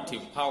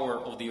normative power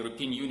of the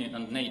European Union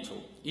and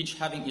NATO, each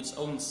having its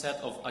own set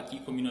of acquis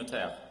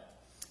communautaire.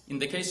 In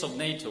the case of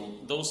NATO,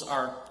 those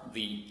are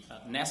the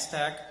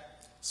NASTAC,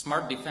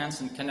 Smart Defense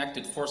and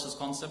Connected Forces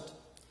concept,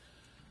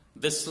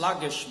 the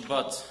sluggish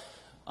but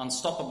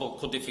unstoppable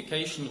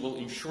codification will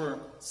ensure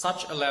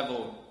such a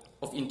level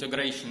of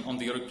integration on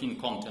the European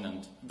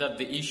continent that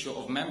the issue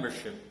of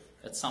membership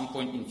at some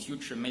point in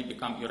future may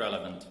become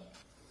irrelevant.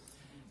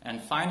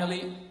 And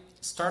finally,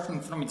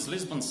 starting from its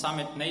Lisbon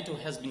summit, NATO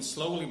has been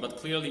slowly but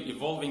clearly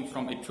evolving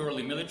from a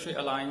purely military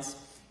alliance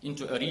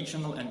into a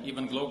regional and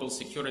even global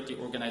security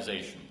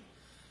organization.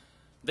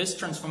 This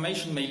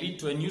transformation may lead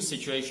to a new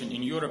situation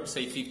in Europe,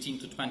 say 15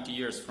 to 20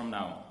 years from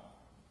now.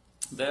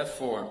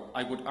 Therefore,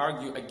 I would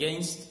argue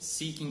against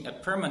seeking a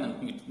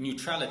permanent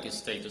neutrality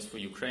status for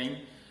Ukraine,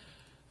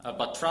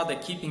 but rather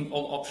keeping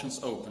all options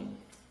open.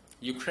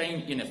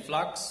 Ukraine in a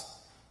flux,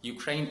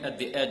 Ukraine at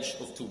the edge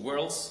of two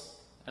worlds,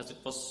 as it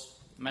was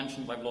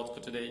mentioned by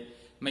Włodko today,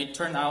 may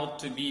turn out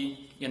to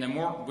be in a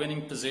more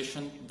winning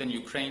position than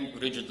Ukraine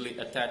rigidly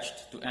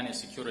attached to any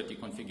security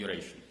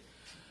configuration.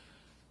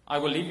 I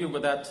will leave you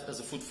with that as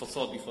a food for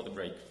thought before the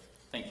break.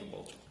 Thank you,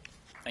 Walter.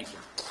 Thank you.